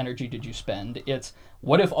cycle energy did you spend. It's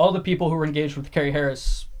what if all the people who were engaged with Carrie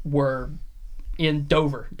Harris were in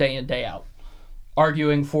Dover day in, day out,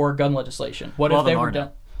 arguing for gun legislation? What if they were done?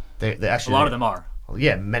 They actually, a lot of them are.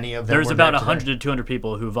 Yeah, many of them. There's about 100 to 200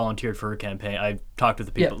 people who volunteered for her campaign. I talked with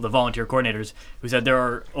the people, the volunteer coordinators, who said there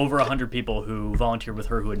are over 100 people who volunteered with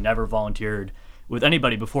her who had never volunteered with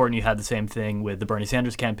anybody before. And you had the same thing with the Bernie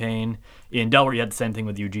Sanders campaign. In Delaware, you had the same thing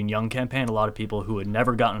with the Eugene Young campaign. A lot of people who had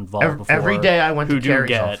never gotten involved before. Every day I went to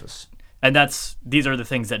Carrie's office. And these are the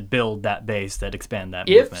things that build that base, that expand that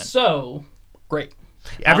movement. If so, great.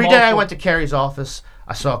 Every day I went to Carrie's office,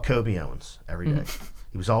 I saw Kobe Owens every day.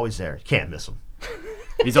 He was always there. You can't miss him.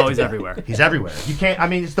 He's always everywhere. He's everywhere. You can't. I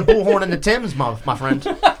mean, it's the bullhorn and the Timbs, my friend.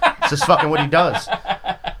 It's just fucking what he does.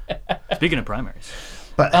 Speaking of primaries,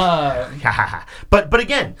 but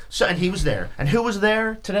again, and he was there. And who was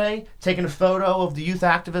there today, taking a photo of the youth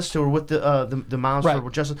activists who were with the Moms for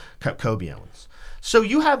Justice? Kobe Owens. So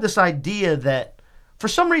you have this idea that, for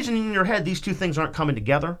some reason in your head, these two things aren't coming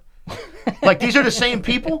together. Like, these are the same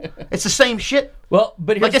people? It's the same shit? Well,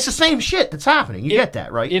 but it's the same shit that's happening. You get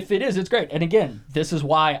that, right? If it is, it's great. And again, this is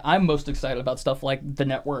why I'm most excited about stuff like the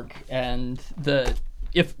network and this.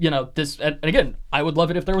 And again, I would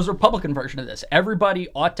love it if there was a Republican version of this. Everybody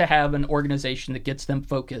ought to have an organization that gets them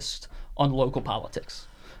focused on local politics.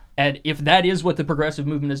 And if that is what the progressive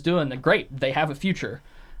movement is doing, then great. They have a future.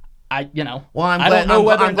 I'm glad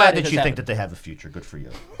that you think that they have a future. Good for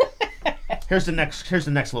you. Here's the next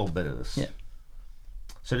little bit of this. Yeah.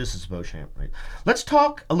 So this is Beauchamp, right? Let's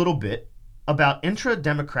talk a little bit about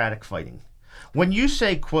intra-democratic fighting. When you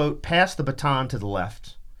say, quote, pass the baton to the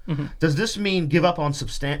left, does this mean give up on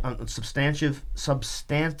substantive,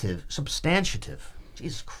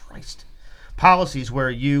 Jesus Christ, policies where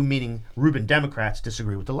you, meaning Reuben Democrats,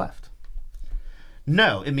 disagree with the left?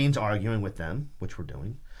 No, it means arguing with them, which we're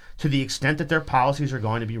doing, to the extent that their policies are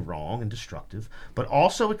going to be wrong and destructive, but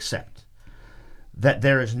also accept that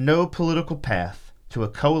there is no political path to a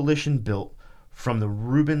coalition built from the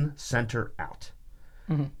Reuben center out.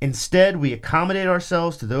 Instead, we accommodate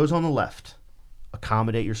ourselves to those on the left.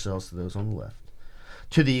 Accommodate yourselves to those on the left.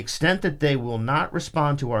 To the extent that they will not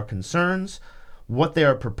respond to our concerns, what they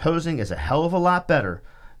are proposing is a hell of a lot better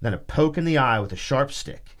than a poke in the eye with a sharp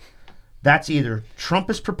stick. That's either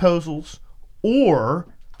Trumpist proposals or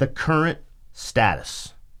the current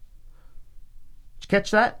status. Did you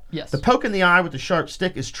catch that? Yes. The poke in the eye with the sharp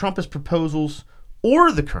stick is Trumpist proposals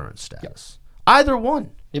or the current status. Yep. Either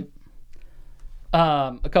one. Yep.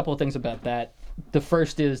 A couple of things about that. The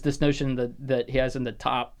first is this notion that he has in the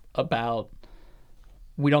top about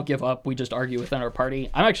we don't give up, we just argue within our party.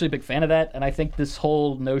 I'm actually a big fan of that, and I think this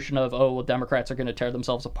whole notion of, oh, well, Democrats are going to tear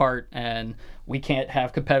themselves apart and we can't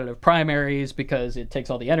have competitive primaries because it takes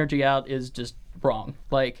all the energy out is just wrong.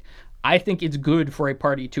 Like, I think it's good for a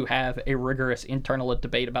party to have a rigorous internal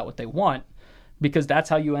debate about what they want, because that's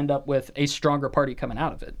how you end up with a stronger party coming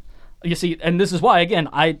out of it. You see, and this is why, again,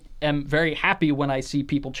 I am very happy when I see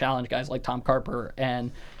people challenge guys like Tom Carper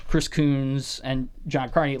and Chris Coons and John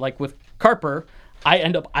Carney. Like with Carper, I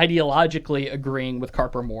end up ideologically agreeing with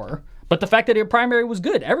Carper more. But the fact that a primary was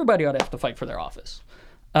good, everybody ought to have to fight for their office.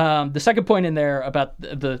 The second point in there about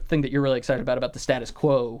the thing that you're really excited about the status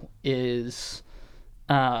quo is,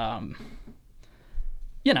 there's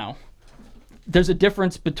a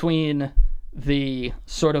difference between the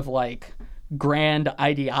sort of like grand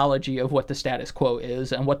ideology of what the status quo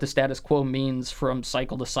is and what the status quo means from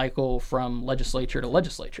cycle to cycle, from legislature to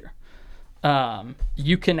legislature.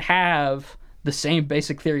 You can have the same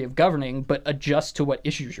basic theory of governing, but adjust to what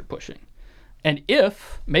issues you're pushing. And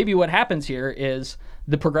if maybe what happens here is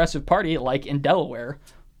the Progressive Party, like in Delaware,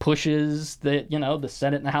 pushes the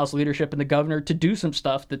Senate and the House leadership and the governor to do some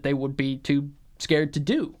stuff that they would be too scared to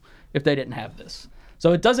do if they didn't have this.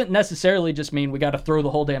 So it doesn't necessarily just mean we got to throw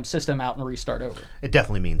the whole damn system out and restart over. It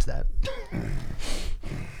definitely means that.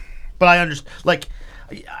 But I understand, like,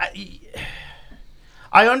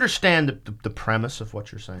 I understand the premise of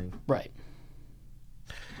what you're saying. Right.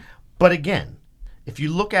 But again, if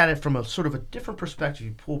you look at it from a sort of a different perspective,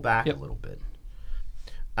 you pull back a little bit.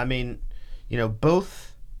 I mean,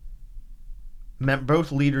 both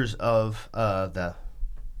leaders of the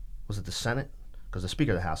Senate? Because the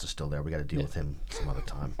Speaker of the House is still there. We got to deal with him some other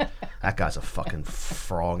time. That guy's a fucking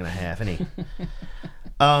frog and a half, isn't he?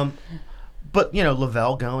 But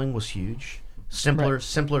Lavelle going was huge.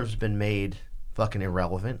 Simpler's been made fucking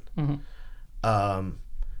irrelevant. Mm-hmm.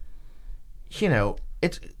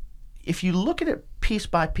 It's if you look at it piece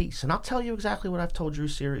by piece, and I'll tell you exactly what I've told Drew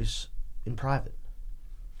Series in private.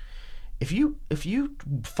 If you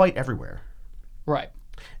fight everywhere, right,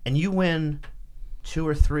 and you win 2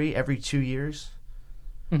 or 3 every 2 years.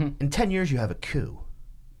 Mm-hmm. In 10 years, you have a coup.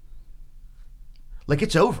 Like,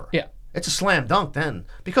 it's over. Yeah. It's a slam dunk then.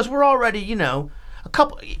 Because we're already, a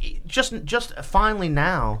couple, just finally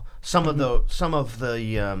now, some of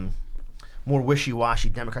the more wishy-washy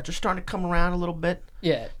Democrats are starting to come around a little bit.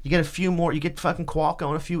 Yeah. You get a few more, you get fucking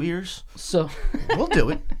Cuomo in a few years. So. We'll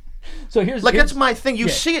do it. So here's that's my thing. You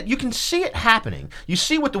see it, you can see it happening. You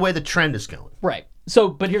see the way the trend is going. Right. So,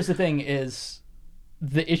 but here's the thing is,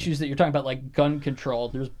 the issues that you're talking about, like gun control,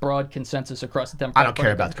 there's broad consensus across the Democratic Party. I don't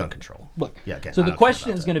care about gun control. Look, again, so the question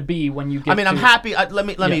is going to be when you get. I mean, I'm happy. Let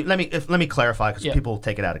me clarify because people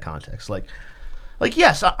take it out of context. Like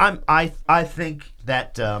yes, I think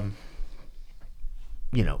that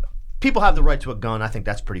people have the right to a gun. I think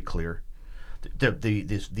that's pretty clear.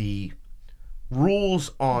 The rules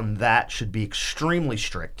on that should be extremely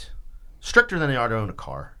strict, stricter than they are to own a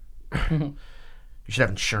car. You should have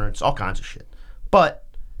insurance, all kinds of shit. But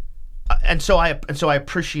and so I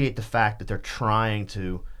appreciate the fact that they're trying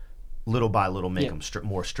to little by little make them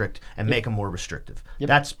more strict and make them more restrictive. Yep.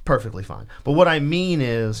 That's perfectly fine. But what I mean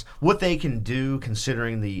is what they can do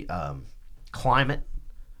considering the climate.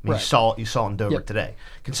 I mean, you saw in Dover today.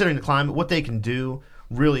 Considering the climate, what they can do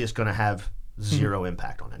really is going to have zero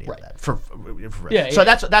impact on any of that. So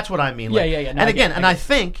that's what I mean. No, and again, I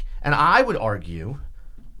think, and I would argue.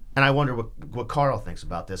 And I wonder what Carl thinks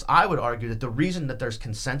about this. I would argue that the reason that there's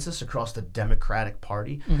consensus across the Democratic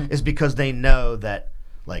Party is because they know that,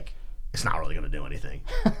 like, it's not really going to do anything.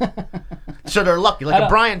 So they're lucky. Like a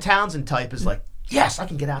Brian Townsend type is like, yes, I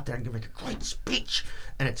can get out there and give a great speech,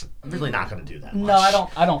 and it's really not going to do that much. No,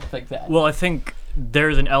 I don't think that. Well, I think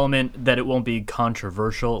there's an element that it won't be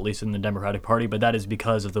controversial, at least in the Democratic Party, but that is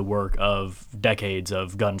because of the work of decades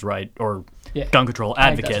of gun control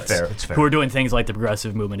advocates who are doing things like the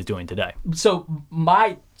progressive movement is doing today. So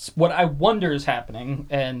what I wonder is happening,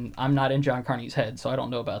 and I'm not in John Carney's head, so I don't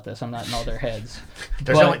know about this. I'm not in all their heads.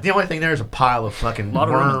 The only thing there is a pile of fucking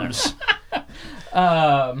worms.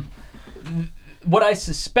 What I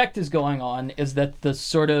suspect is going on is that the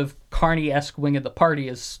sort of Carney-esque wing of the party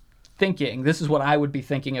is thinking, this is what I would be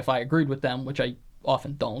thinking if I agreed with them, which I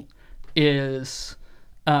often don't, is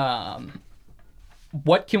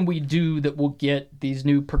what can we do that will get these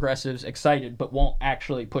new progressives excited but won't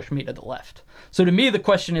actually push me to the left? So to me, the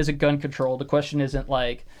question isn't gun control. The question isn't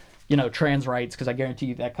like, trans rights, because I guarantee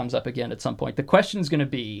you that comes up again at some point. The question is going to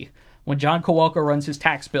be when John Kowalko runs his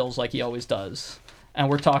tax bills like he always does, and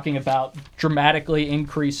we're talking about dramatically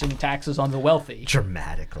increasing taxes on the wealthy.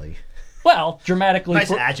 Dramatically. Well, dramatically.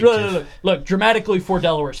 Nice adjective. Look, dramatically for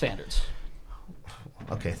Delaware standards.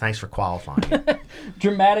 Okay, thanks for qualifying.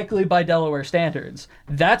 Dramatically by Delaware standards.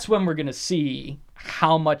 That's when we're going to see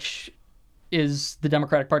how much is the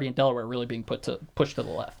Democratic Party in Delaware really being pushed to the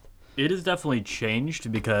left. It has definitely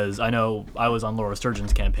changed because I know I was on Laura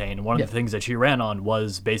Sturgeon's campaign, and one of the things that she ran on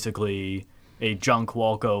was basically a John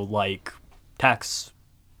Kowalko-like tax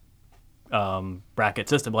bracket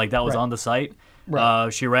system. Like, that was on the site.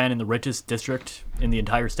 Right. She ran in the richest district in the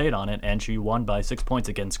entire state on it, and she won by 6 points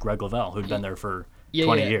against Greg Lavelle, who'd been there for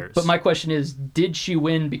 20 years. But my question is, did she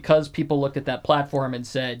win because people looked at that platform and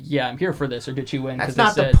said, yeah, I'm here for this, or did she win because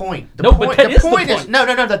That's not the point. The point is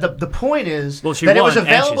the point is that it was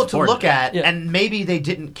available to look at, and maybe they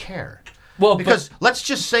didn't care. Well, because let's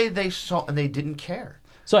just say they saw and they didn't care.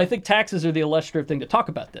 So I think taxes are the illustrative thing to talk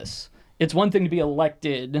about this. It's one thing to be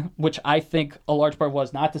elected, which I think a large part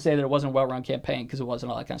was, not to say that it wasn't a well-run campaign, because it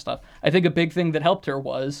wasn't, all that kind of stuff. I think a big thing that helped her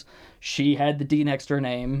was she had the D next to her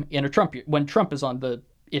name in a Trump when Trump is on the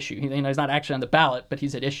issue. He's not actually on the ballot, but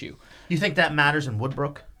he's at issue. You think that matters in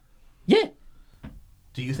Woodbrook? Yeah.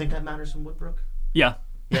 Do you think that matters in Woodbrook? Yeah.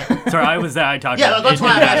 Sorry, I was there. I talked. Yeah, that's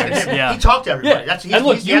why I'm asking him. Yeah. He talked to everybody. Yeah. And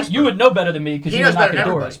look, you would know better than me because you would knock the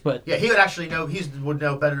doors. But yeah, he would actually know. He would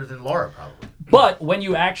know better than Laura probably. But when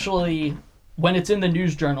it's in the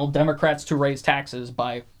news journal, Democrats to raise taxes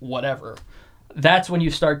by whatever, that's when you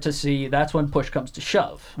start to see, that's when push comes to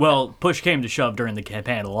shove. Well, push came to shove during the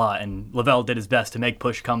campaign a lot, and Lavelle did his best to make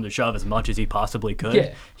push come to shove as much as he possibly could.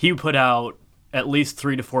 Yeah. He put out at least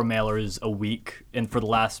 3 to 4 mailers a week for the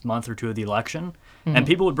last month or two of the election, and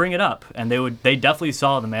people would bring it up, and they definitely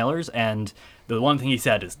saw the mailers, and the one thing he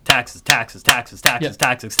said is taxes, taxes, taxes, taxes,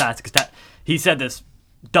 taxes, taxes, taxes. He said this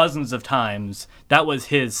dozens of times. That was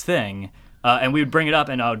his thing. And we would bring it up,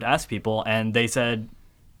 and I would ask people, and they said,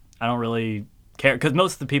 I don't really care. Because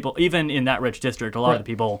most of the people, even in that rich district, a lot of the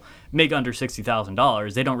people make under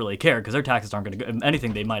 $60,000. They don't really care because their taxes aren't going to go,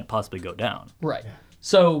 anything they might possibly go down. Right.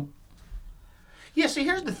 So. Yeah, see,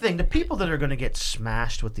 here's the thing. The people that are going to get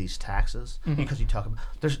smashed with these taxes, because you talk about,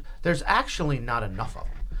 there's actually not enough of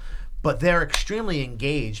them. But they're extremely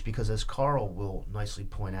engaged because, as Carl will nicely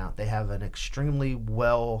point out, they have an extremely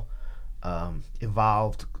well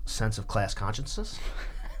evolved sense of class consciousness.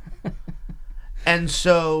 And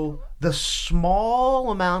so the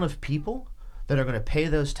small amount of people that are going to pay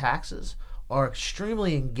those taxes are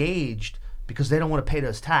extremely engaged because they don't want to pay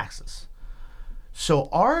those taxes. So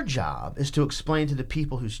our job is to explain to the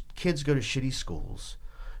people whose kids go to shitty schools,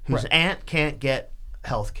 whose aunt can't get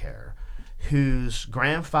health care, whose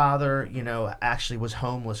grandfather, actually was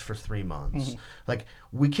homeless for 3 months. Like,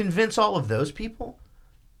 we convince all of those people,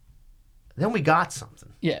 then we got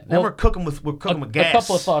something. Yeah. Then we're cooking with gas. A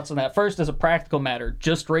couple of thoughts on that. First, as a practical matter,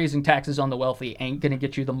 just raising taxes on the wealthy ain't going to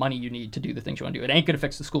get you the money you need to do the things you want to do. It ain't going to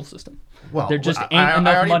fix the school system. Well, there just ain't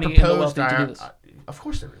enough money in the wealthy to do this. Of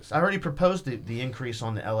course there is. I already proposed the increase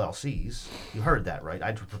on the LLCs. You heard that, right?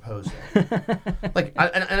 I proposed that.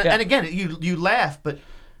 And again, you laugh, but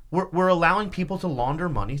we're allowing people to launder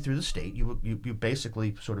money through the state. You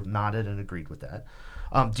basically sort of nodded and agreed with that.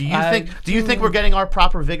 Do you think we're getting our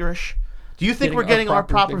proper vigorish? Do you think we're getting our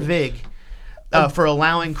proper vig for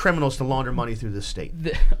allowing criminals to launder money through this state?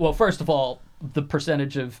 Well, first of all, the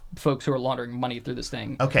percentage of folks who are laundering money through this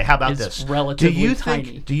thing. Okay, how about this? Relatively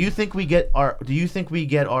tiny. Do you think we get our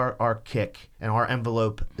kick and our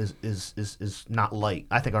envelope is not light?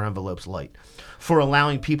 I think our envelope's light for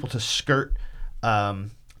allowing people to skirt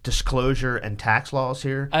disclosure and tax laws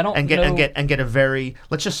here. And get a very,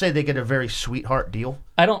 let's just say they get a very sweetheart deal.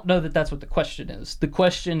 I don't know that that's what the question is. The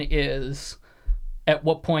question is, at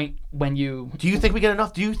what point when you... Do you think we get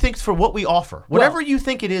enough? Do you think for what we offer, whatever you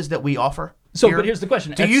think it is that we offer? But here's the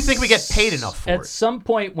question. Do you think we get paid enough for it? At some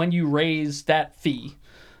point when you raise that fee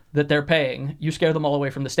that they're paying, you scare them all away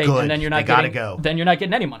from the state, Good. And then you're not Then you're not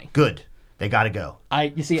getting any money. Good. They got to go.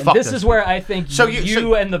 You see, this is where I think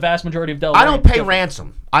and the vast majority of Delaware... I don't pay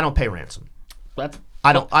ransom. I'm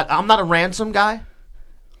not a ransom guy.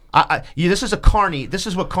 This is Carney. This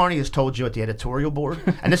is what Carney has told you at the editorial board,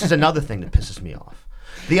 and this is another thing that pisses me off.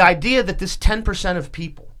 The idea that this 10% of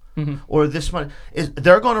people, or this money,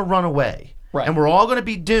 they're going to run away, and we're all going to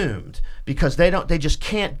be doomed because they just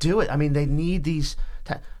can't do it. I mean, they need these.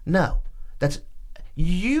 No,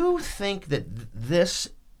 you think that this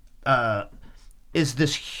is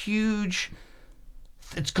this huge,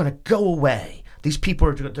 it's going to go away.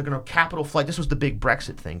 They're going to capital flight. This was the big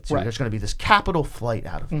Brexit thing, too. Right. There's going to be this capital flight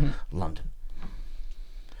out of London.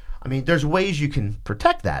 I mean, there's ways you can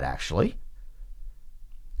protect that, actually.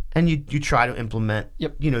 And you try to implement,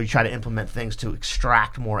 you try to implement things to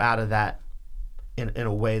extract more out of that in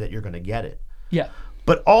a way that you're going to get it. Yeah.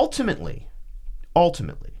 But ultimately,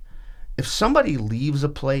 if somebody leaves a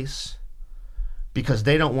place because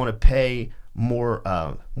they don't want to pay more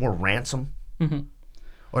ransom,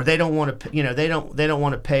 or they don't want to, they don't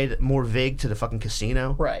want to pay more vig to the fucking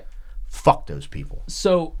casino, Right. Fuck those people.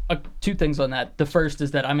 So, two things on that. The first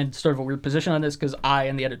is that I'm in sort of a weird position on this because I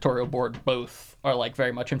and the editorial board both are like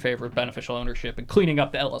very much in favor of beneficial ownership and cleaning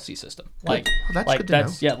up the LLC system. Like, well, that's good to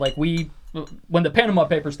know. Yeah, like when the Panama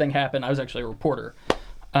Papers thing happened, I was actually a reporter.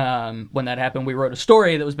 When that happened, we wrote a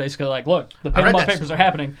story that was basically like, look, the Panama Papers are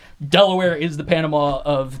happening. Delaware is the Panama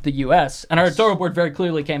of the U.S. And our editorial board very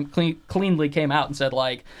clearly cleanly came out and said,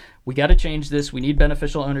 like, we got to change this. We need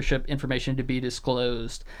beneficial ownership information to be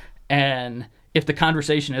disclosed. And if the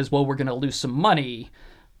conversation is, well, we're going to lose some money,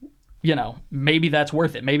 maybe that's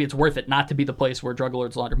worth it. Maybe it's worth it not to be the place where drug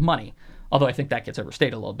lords launder money. Although I think that gets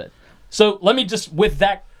overstated a little bit. So let me just, with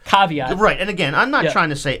that caveat. Right, and again, I'm not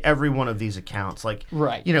trying to say every one of these accounts, like,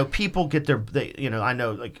 right. People get I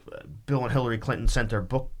know, like, Bill and Hillary Clinton sent their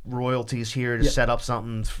book royalties here to set up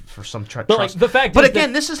something for some trust. But like, the fact but is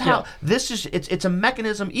again, this is how, it's a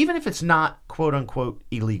mechanism, even if it's not, quote unquote,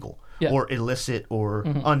 illegal. Or illicit, or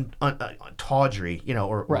tawdry,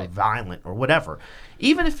 or violent, or whatever.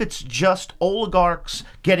 Even if it's just oligarchs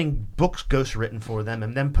getting books ghostwritten for them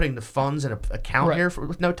and then putting the funds in an account here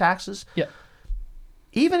with no taxes. Yeah.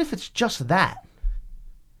 Even if it's just that,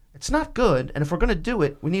 it's not good. And if we're going to do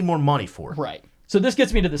it, we need more money for it. Right. So this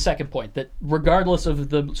gets me to the second point, that regardless of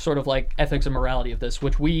the sort of like ethics and morality of this,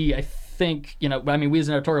 which I think, we as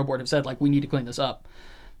an editorial board have said, like, we need to clean this up.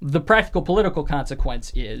 The practical political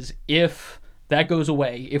consequence is if that goes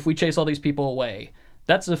away, if we chase all these people away,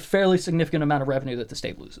 that's a fairly significant amount of revenue that the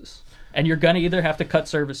state loses. And you're going to either have to cut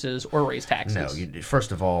services or raise taxes. No,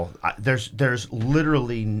 first of all, there's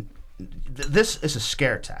literally, this is a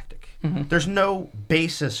scare tactic. There's no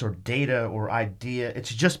basis or data or idea.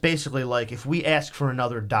 It's just basically like, if we ask for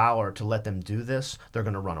another $1 to let them do this, they're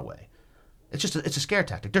going to run away. It's a scare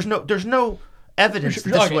tactic. There's no evidence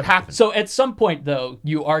that this would happen. So at some point, though,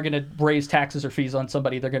 you are going to raise taxes or fees on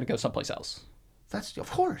somebody. They're going to go someplace else. That's, of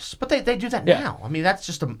course, but they do that now. I mean,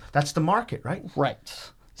 that's the market, right?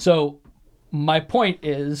 Right. So my point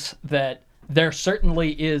is that there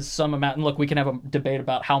certainly is some amount, and look, we can have a debate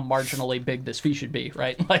about how marginally big this fee should be,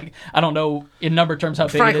 right? Like, I don't know in number terms how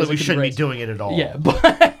big Frankly, it is. we shouldn't be doing it at all. Yeah, but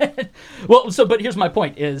but here's my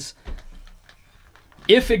point is,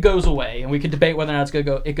 if it goes away, and we can debate whether or not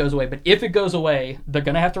it goes away, but if it goes away, they're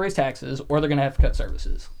going to have to raise taxes, or they're going to have to cut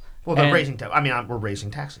services. Well, they're raising we're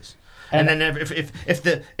raising taxes. And then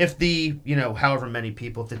if the however many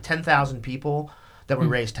people, if the 10,000 people that we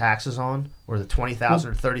raise taxes on, or the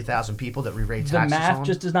 20,000 or 30,000 people that we raise taxes on, the math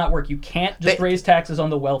just does not work. You can't just raise taxes on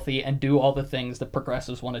the wealthy and do all the things that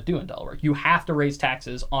progressives want to do in Delaware. You have to raise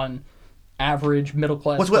taxes on average middle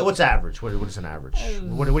class. What's average? What is an average?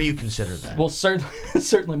 What do you consider that? Well,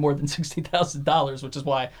 certainly more than $60,000, which is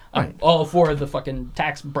why I'm all for the fucking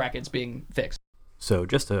tax brackets being fixed. So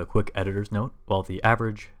just a quick editor's note: while the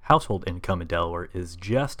average household income in Delaware is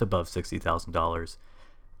just above $60,000,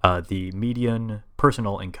 the median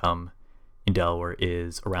personal income in Delaware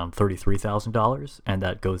is around $33,000, and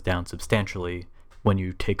that goes down substantially when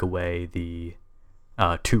you take away the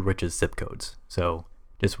two richest zip codes. So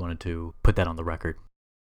just wanted to put that on the record.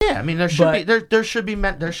 Yeah, I mean there should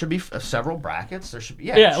be several brackets. There should be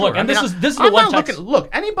sure. Look, and this is the one tax. Look,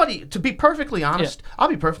 anybody, to be perfectly honest, I'll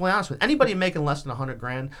be perfectly honest with anybody making less than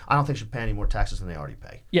 $100,000, I don't think should pay any more taxes than they already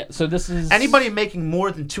pay. Yeah, so this is anybody making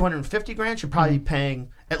more than $250,000 should probably be paying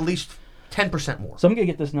at least 10% more. So I'm gonna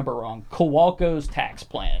get this number wrong. Kowalko's tax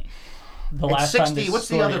plan. The last 60. What's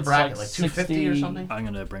the other bracket? Like 250 or something? I'm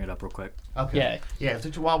gonna bring it up real quick. Okay. Yeah.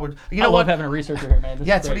 While we're, I love having a researcher here, man.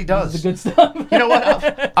 That's what he does. This is the good stuff. You know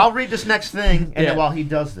what? I'll read this next thing, and then while he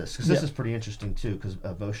does this, because this is pretty interesting too. Because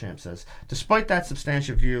Beauchamp says, despite that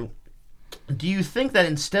substantial view, do you think that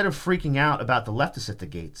instead of freaking out about the leftists at the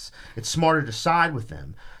gates, it's smarter to side with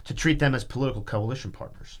them, to treat them as political coalition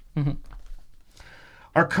partners? Mm-hmm.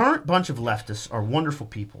 Our current bunch of leftists are wonderful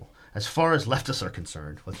people. As far as leftists are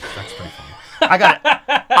concerned, that's pretty funny. I got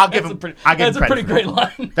it. I'll give him. That's a pretty great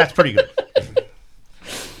line. That's pretty good.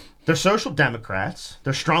 They're social democrats.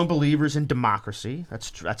 They're strong believers in democracy.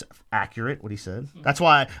 That's accurate what he said. That's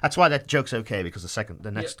why that joke's okay, because the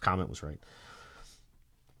next comment was right.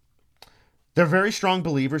 They're very strong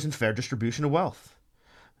believers in fair distribution of wealth.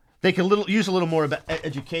 They can use a little more about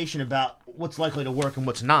education about what's likely to work and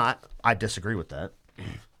what's not. I disagree with that,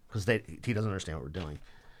 because he doesn't understand what we're doing.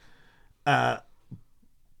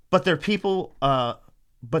 But they're people.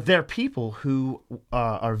 But they're people who we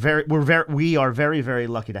are very, very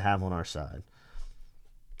lucky to have on our side.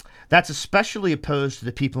 That's especially opposed to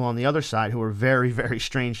the people on the other side, who are very, very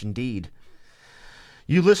strange indeed.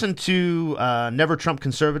 You listen to Never Trump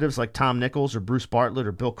conservatives like Tom Nichols or Bruce Bartlett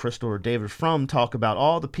or Bill Kristol or David Frum talk about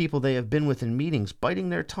all the people they have been with in meetings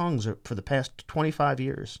biting their tongues for the past 25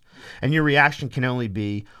 years. And your reaction can only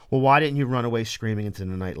be, well, why didn't you run away screaming into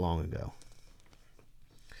the night long ago?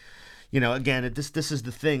 Again, this is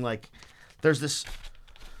the thing. Like, there's this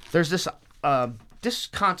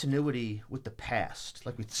discontinuity with the past.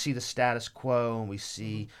 Like, we see the status quo, and we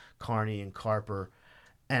see Carney and Carper,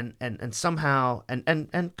 and somehow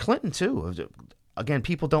and Clinton too. Again,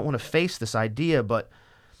 people don't want to face this idea, but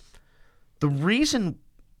the reason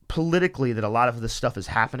politically that a lot of this stuff is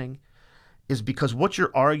happening is because what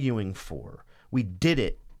you're arguing for, we did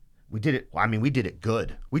it. I mean, we did it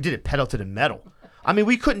good. We did it pedal to the metal. I mean,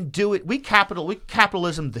 we couldn't do it. We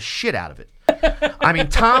capitalism the shit out of it. I mean,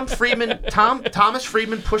 Thomas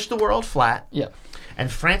Friedman pushed the world flat. Yeah.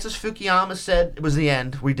 And Francis Fukuyama said it was the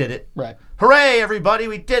end. We did it. Right. Hooray, everybody!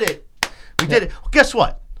 We did it. We did it. Well, guess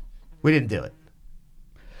what? We didn't do it.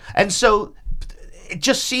 And so, it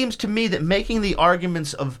just seems to me that making the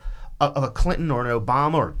arguments of a Clinton or an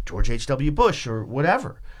Obama or George H.W. Bush or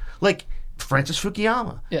whatever, like Francis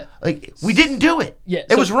Fukuyama. Yeah. Like, we didn't do it. Yeah.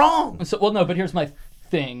 It was wrong. No, but here's my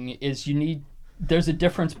thing is there's a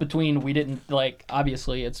difference between we didn't, like,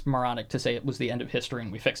 obviously it's moronic to say it was the end of history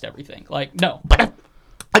and we fixed everything. Like, no. But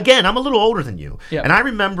again, I'm a little older than you. Yeah. And I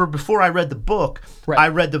remember before I read the book, right. I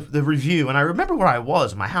read the review, and I remember where I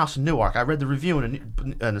was in my house in Newark. I read the review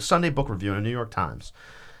in a Sunday book review in the New York Times.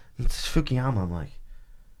 And it's Fukuyama. I'm like,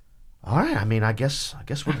 all right, I mean, I guess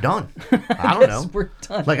we're done. I don't know. We're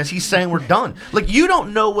done. Like, as he's saying, we're done. Like, you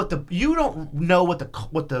don't know what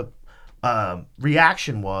the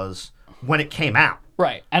reaction was when it came out.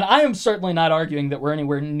 Right. And I am certainly not arguing that we're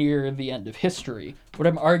anywhere near the end of history. What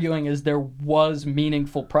I'm arguing is there was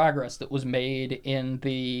meaningful progress that was made in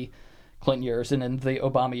the Clinton years and in the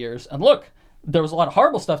Obama years. And look, there was a lot of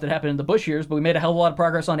horrible stuff that happened in the Bush years, but we made a hell of a lot of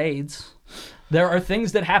progress on AIDS. There are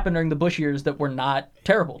things that happened during the Bush years that were not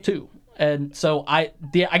terrible, too. And so I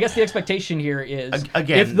guess the expectation here is,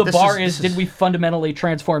 again, if the bar is, did we fundamentally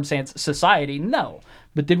transform society? No.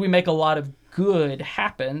 But did we make a lot of good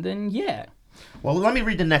happen? Then yeah. Well, let me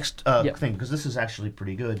read the next thing, because this is actually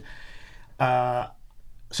pretty good.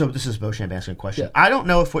 So this is Beauchamp asking a question. Yeah. I don't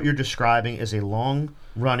know if what you're describing is a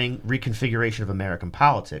long-running reconfiguration of American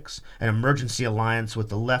politics, an emergency alliance with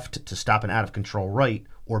the left to stop an out-of-control right,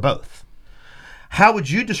 or both. How would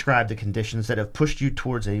you describe the conditions that have pushed you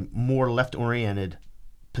towards a more left-oriented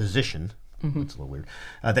position, it's a little weird,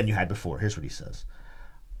 than you had before? Here's what he says.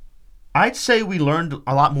 I'd say we learned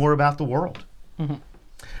a lot more about the world. Mm-hmm.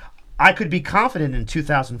 I could be confident in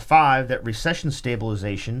 2005 that recession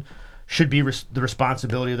stabilization should be the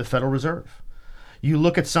responsibility of the Federal Reserve. You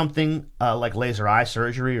look at something like laser eye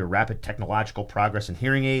surgery or rapid technological progress in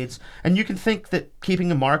hearing aids, and you can think that keeping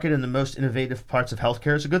the market in the most innovative parts of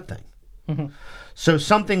healthcare is a good thing. Mm-hmm. So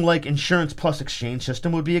something like insurance plus exchange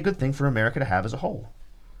system would be a good thing for America to have as a whole.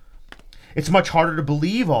 It's much harder to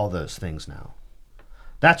believe all those things now.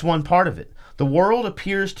 That's one part of it. The world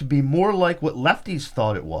appears to be more like what lefties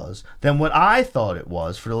thought it was than what I thought it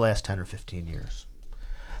was for the last 10 or 15 years.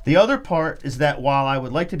 The other part is that while I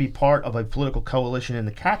would like to be part of a political coalition in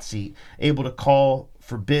the cat seat, able to call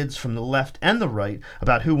for bids from the left and the right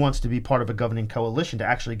about who wants to be part of a governing coalition to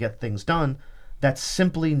actually get things done, that's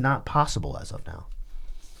simply not possible as of now.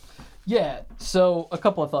 Yeah, so a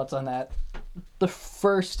couple of thoughts on that. The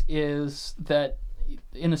first is that,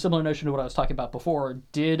 in a similar notion to what I was talking about before,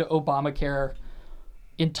 did Obamacare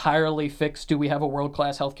entirely fix, do we have a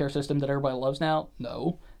world-class healthcare system that everybody loves now?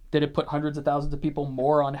 No. Did it put hundreds of thousands of people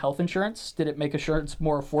more on health insurance? Did it make insurance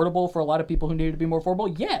more affordable for a lot of people who needed to be more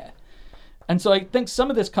affordable? Yeah. And so I think some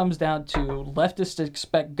of this comes down to leftists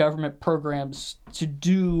expect government programs to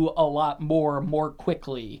do a lot more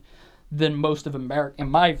quickly than most of America, in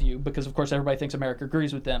my view, because of course everybody thinks America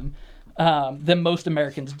agrees with them, than most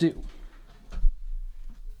Americans do.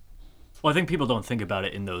 Well, I think people don't think about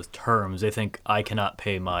it in those terms. They think, I cannot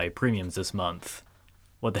pay my premiums this month.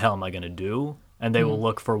 What the hell am I going to do? And they will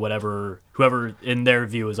look for whoever in their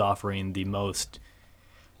view is offering the most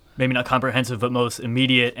maybe not comprehensive, but most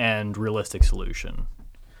immediate and realistic solution.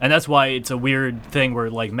 And that's why it's a weird thing where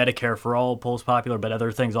like Medicare for all polls popular, but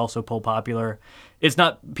other things also poll popular. It's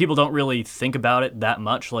not, people don't really think about it that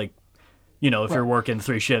much. Like, if you're working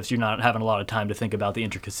 3 shifts, you're not having a lot of time to think about the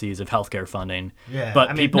intricacies of healthcare funding. Yeah,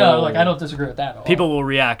 but people, I don't disagree with that at all. People will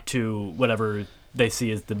react to whatever they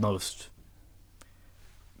see as the most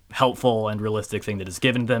helpful and realistic thing that is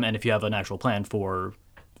given to them. And if you have an actual plan for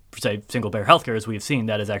say, single-payer healthcare, as we've seen,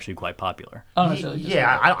 that is actually quite popular.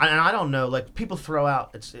 Yeah, I don't know. Like, people throw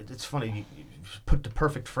out, it's funny, you put the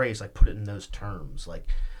perfect phrase, like, put it in those terms. Like,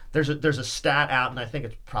 there's a stat out, and I think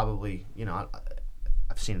it's probably,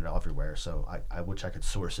 I've seen it everywhere, so I wish I could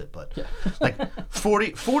source it, but like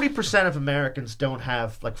 40% of Americans don't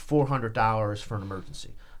have like $400 for an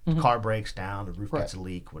emergency. The car breaks down, the roof gets a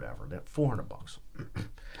leak, whatever. $400.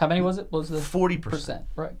 How many was it? What was the 40%?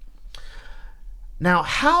 Right. Now,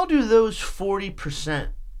 how do those 40%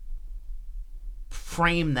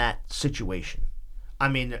 frame that situation? I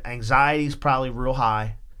mean, anxiety is probably real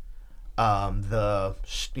high. The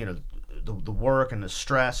work and the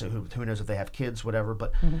stress, and who knows if they have kids, whatever.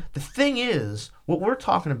 But the thing is, what we're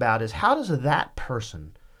talking about is how does that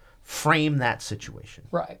person frame that situation?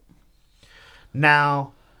 Right.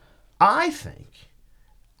 Now, I think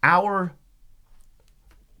our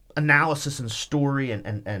analysis and story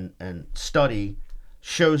and study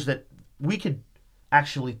shows that we could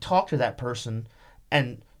actually talk to that person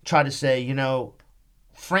and try to say,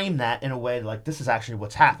 frame that in a way like this is actually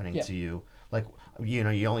what's happening to you. Like,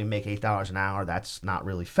 you only make $8 an hour. That's not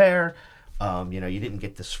really fair. You didn't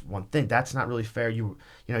get this one thing. That's not really fair. Your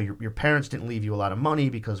parents didn't leave you a lot of money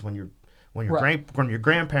because when your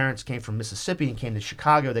grandparents came from Mississippi and came to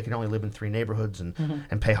Chicago, they could only live in 3 neighborhoods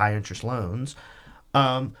and pay high interest loans.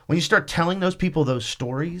 When you start telling those people those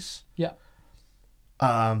stories, you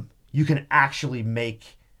can actually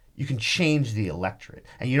you can change the electorate,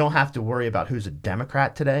 and you don't have to worry about who's a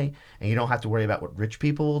Democrat today, and you don't have to worry about what rich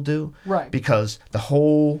people will do, right? Because the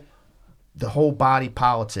whole body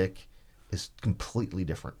politic is completely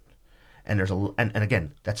different, and and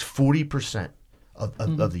again, that's 40%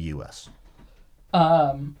 of the U.S.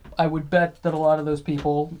 I would bet that a lot of those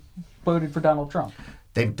people voted for Donald Trump.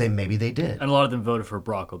 They maybe they did, and a lot of them voted for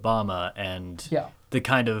Barack Obama, and the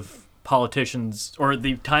kind of politicians or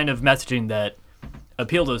the kind of messaging that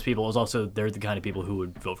appeal to those people is also they're the kind of people who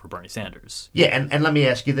would vote for Bernie Sanders. Yeah, and let me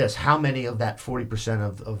ask you this: how many of that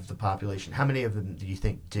 40% of the population? How many of them do you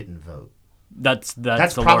think didn't vote? That's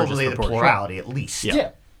probably the plurality, at least.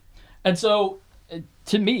 Yeah. And so,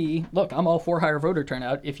 to me, look, I'm all for higher voter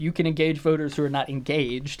turnout. If you can engage voters who are not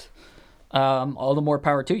engaged, all the more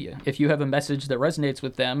power to you. If you have a message that resonates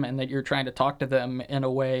with them and that you're trying to talk to them in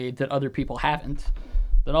a way that other people haven't,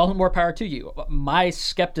 then all the more power to you. My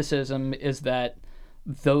skepticism is that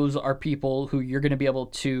those are people who you're going to be able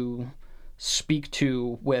to speak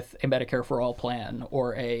to with a Medicare for all plan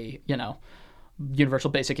or a, universal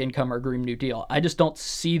basic income or Green New Deal. I just don't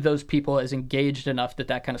see those people as engaged enough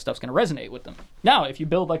that kind of stuff's going to resonate with them. Now, if you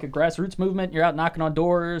build like a grassroots movement, you're out knocking on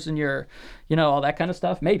doors and you're, all that kind of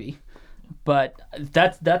stuff, maybe. But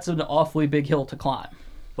that's an awfully big hill to climb.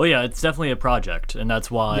 Well, yeah, it's definitely a project, and that's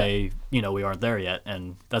why, we aren't there yet,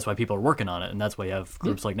 and that's why people are working on it, and that's why you have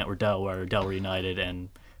groups like Network Delaware, Delaware United, and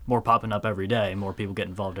more popping up every day, more people get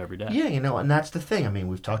involved every day. Yeah, and that's the thing. I mean,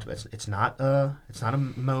 we've talked about it's not a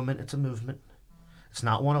moment, it's a movement. It's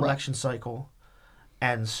not one election cycle.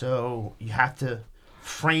 And so you have to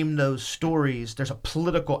frame those stories. There's a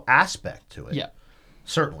political aspect to it. Yeah.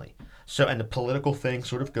 Certainly. So, and the political thing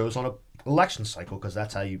sort of goes on an election cycle because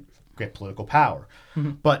that's how you get political power.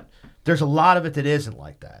 Mm-hmm. But there's a lot of it that isn't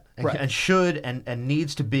like that and should and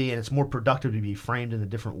needs to be, and it's more productive to be framed in a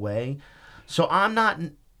different way. So I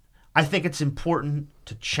think it's important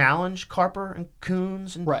to challenge Carper and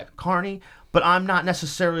Coons and Carney, but I'm not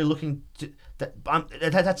necessarily looking to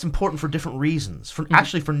that's important for different reasons,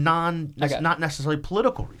 actually for not necessarily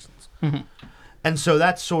political reasons. Mm-hmm. And so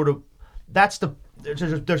there's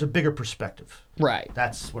a bigger perspective. Right.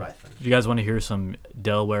 That's what I think. Do you guys want to hear some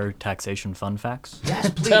Delaware taxation fun facts?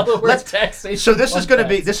 Yes, please. Delaware taxation. So this is going to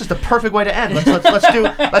be the perfect way to end.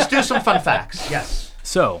 Let's do some fun facts. Yes.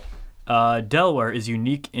 So, Delaware is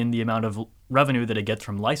unique in the amount of revenue that it gets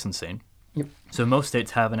from licensing. Yep. So most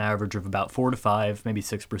states have an average of about 4 to 5, maybe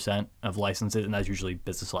 6% of licenses, and that's usually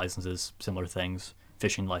business licenses, similar things,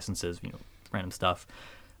 fishing licenses, random stuff.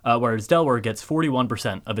 Whereas Delaware gets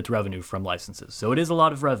 41% of its revenue from licenses. So it is a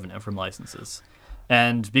lot of revenue from licenses.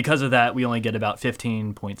 And because of that, we only get about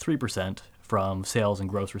 15.3% from sales and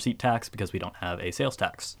gross receipt tax because we don't have a sales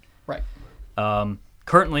tax. Right.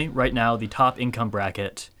 Currently, right now, the top income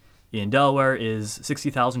bracket in Delaware is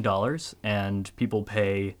 $60,000, and people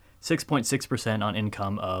pay 6.6% on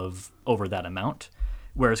income of over that amount.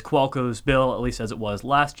 Whereas Coalco's bill, at least as it was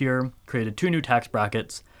last year, created 2 new tax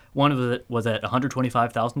brackets. One of it was at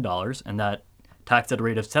 $125,000, and that taxed at a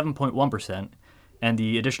rate of 7.1%, and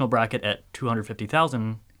the additional bracket at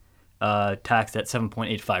 $250,000 taxed at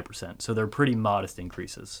 7.85%. So they're pretty modest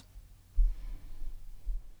increases.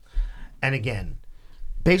 And again,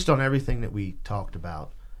 based on everything that we talked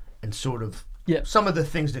about, and sort of some of the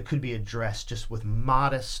things that could be addressed just with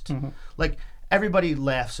modest, like everybody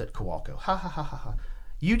laughs at Coalco. Ha ha ha ha ha.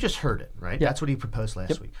 You just heard it, right? Yep. That's what he proposed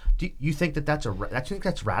last week. Do you think that's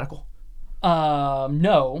radical?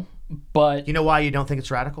 No, but you know why you don't think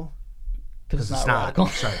it's radical? Because it's not radical.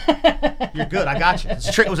 Sorry. You're good. I got you.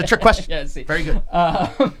 It was a trick question. Yeah, see. Very good.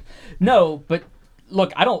 No, but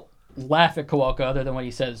look, I don't laugh at Coalco other than when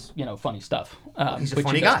he says, funny stuff. He's a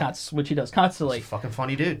funny guy. Which he does constantly. He's a fucking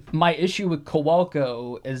funny dude. My issue with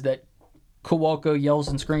Coalco is that Coalco yells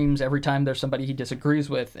and screams every time there's somebody he disagrees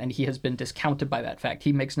with, and he has been discounted by that fact.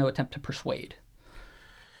 He makes no attempt to persuade.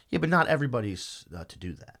 Yeah, but not everybody's to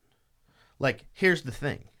do that. Like, here's the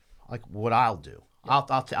thing. Like, what I'll do.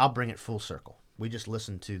 I'll bring it full circle. We just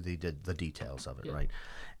listened to the details of it, right?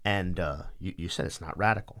 And you said it's not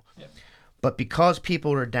radical. Yeah. But because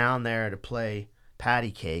people are down there to play patty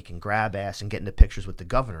cake and grab ass and get into pictures with the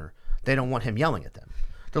governor, they don't want him yelling at them.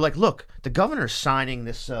 They're like, look, the governor's signing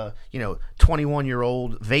this,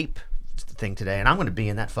 21-year-old vape thing today, and I'm going to be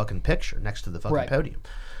in that fucking picture next to the fucking podium.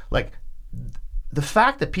 Like, the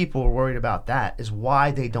fact that people are worried about that is why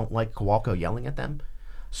they don't like Coalco yelling at them.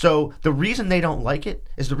 So the reason they don't like it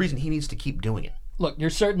is the reason he needs to keep doing it. Look, you're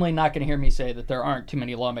certainly not going to hear me say that there aren't too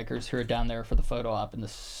many lawmakers who are down there for the photo op and the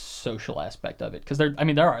social aspect of it. Because there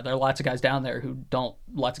are lots of guys down there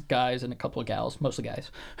lots of guys and a couple of gals, mostly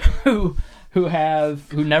guys, who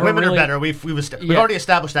never Women really, are better. We've already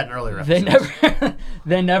established that in earlier episodes.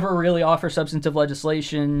 They never really offer substantive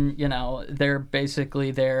legislation. They're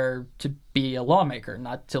basically there to be a lawmaker,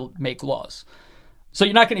 not to make laws. So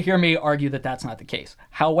you're not going to hear me argue that that's not the case.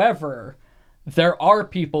 However, there are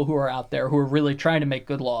people who are out there who are really trying to make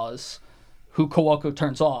good laws who Coalco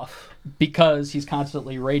turns off because he's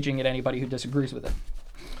constantly raging at anybody who disagrees with him.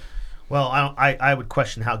 Well, I would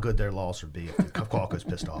question how good their laws would be if Coalco's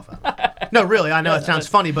pissed off at them. No, really, I know it sounds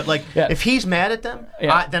funny, but if he's mad at them,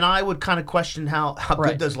 then I would kind of question how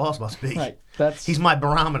good those laws must be. Right. He's my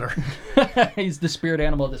barometer. He's the spirit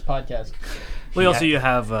animal of this podcast. Well, also you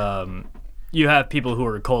have people who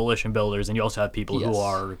are coalition builders, and you also have people who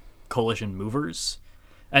are coalition movers.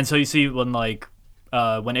 And so you see when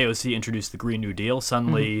AOC introduced the Green New Deal,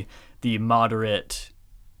 suddenly the moderate,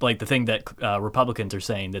 the thing that Republicans are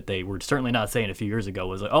saying that they were certainly not saying a few years ago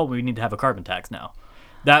was we need to have a carbon tax now.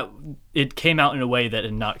 That it came out in a way that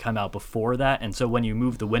had not come out before that, and so when you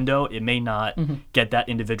move the window, it may not get that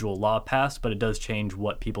individual law passed, but it does change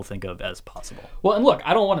what people think of as possible. Well, and look,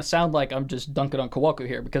 I don't want to sound like I'm just dunking on Coalco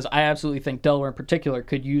here, because I absolutely think Delaware in particular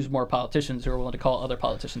could use more politicians who are willing to call other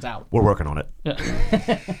politicians out. We're working on it.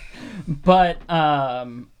 Yeah. But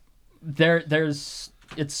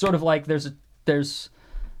it's sort of like there's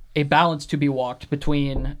a balance to be walked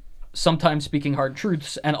between sometimes speaking hard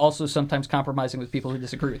truths and also sometimes compromising with people who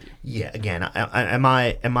disagree with you. Yeah, again, am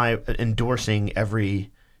I endorsing every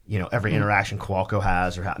interaction Coalco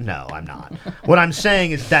has no, I'm not. What I'm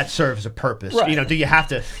saying is that serves a purpose. Right. Do you have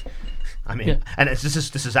to and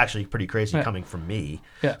this is actually pretty crazy coming from me.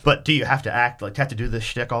 Yeah. But do you have to act have to do this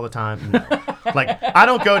shtick all the time? No. I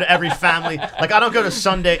don't go to every family. I don't go to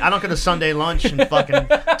Sunday lunch and fucking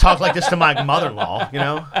talk like this to my mother-in-law.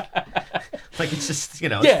 It's just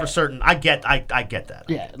it's for certain. I get that.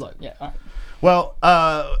 Yeah. Look. Yeah. All right. Well,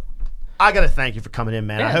 I gotta thank you for coming in,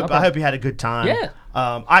 man. Yeah, I hope you had a good time. Yeah.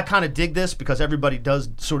 I kind of dig this because everybody does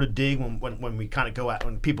sort of dig when we kind of go out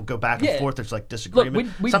when people go back and forth. There's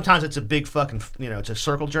disagreement. Look, sometimes it's a big fucking it's a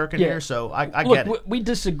circle jerk in here. So I get it. We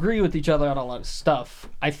disagree with each other on a lot of stuff.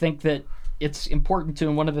 I think that it's important to,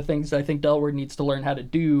 and one of the things that I think Delaware needs to learn how to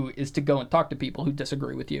do is to go and talk to people who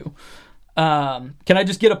disagree with you. Can I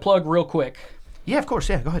just get a plug real quick? Yeah, of course.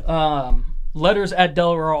 Yeah, go ahead.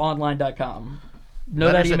 letters@delawareonline.com.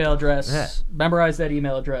 That email address. Memorize that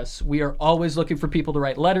email address. We are always looking for people to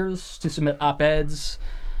write letters, to submit op-eds.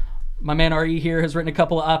 My man R.E. here has written a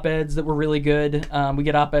couple of op-eds that were really good. We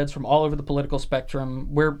get op-eds from all over the political spectrum.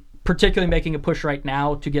 We're particularly making a push right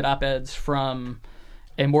now to get op-eds from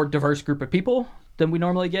a more diverse group of people than we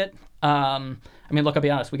normally get. I mean, look, I'll be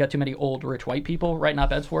honest. We got too many old, rich white people writing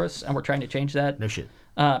op-eds for us, and we're trying to change that. No shit.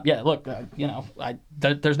 Yeah, look,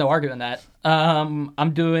 there's no arguing that.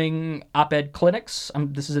 I'm doing op-ed clinics.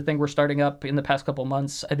 This is a thing we're starting up in the past couple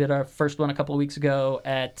months. I did our first one a couple of weeks ago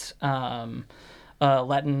at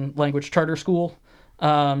Latin Language Charter School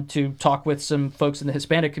to talk with some folks in the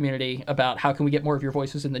Hispanic community about how can we get more of your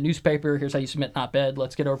voices in the newspaper. Here's how you submit an op-ed.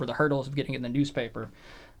 Let's get over the hurdles of getting in the newspaper.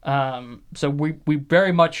 So we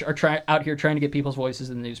very much are out here trying to get people's voices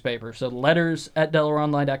in the newspaper. So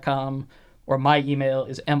letters@DelawareOnline.com, or my email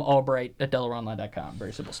is malbright@DelawareOnline.com.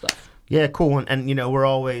 Very simple stuff. Yeah, cool. And we're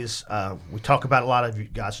always we talk about a lot of you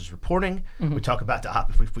guys' reporting. Mm-hmm. We talk about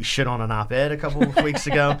we shit on an op-ed a couple of weeks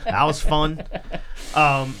ago. That was fun.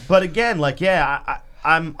 But again,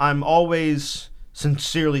 I'm always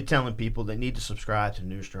sincerely telling people they need to subscribe to the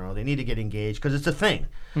News Journal. They need to get engaged because it's a thing.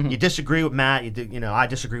 Mm-hmm. You disagree with Matt. I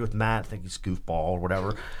disagree with Matt. I think he's goofball or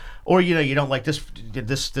whatever. Or you don't like this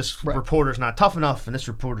right. Reporter's not tough enough and this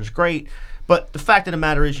reporter's great. But the fact of the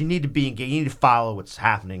matter is, you need to be engaged. You need to follow what's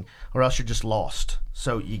happening, or else you're just lost.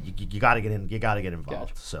 So you got to get in. You got to get involved.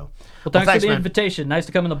 Gotcha. So well, thanks for the invitation. Nice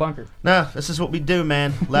to come in the bunker. No, this is what we do,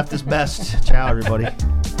 man. Left is best. Ciao, everybody.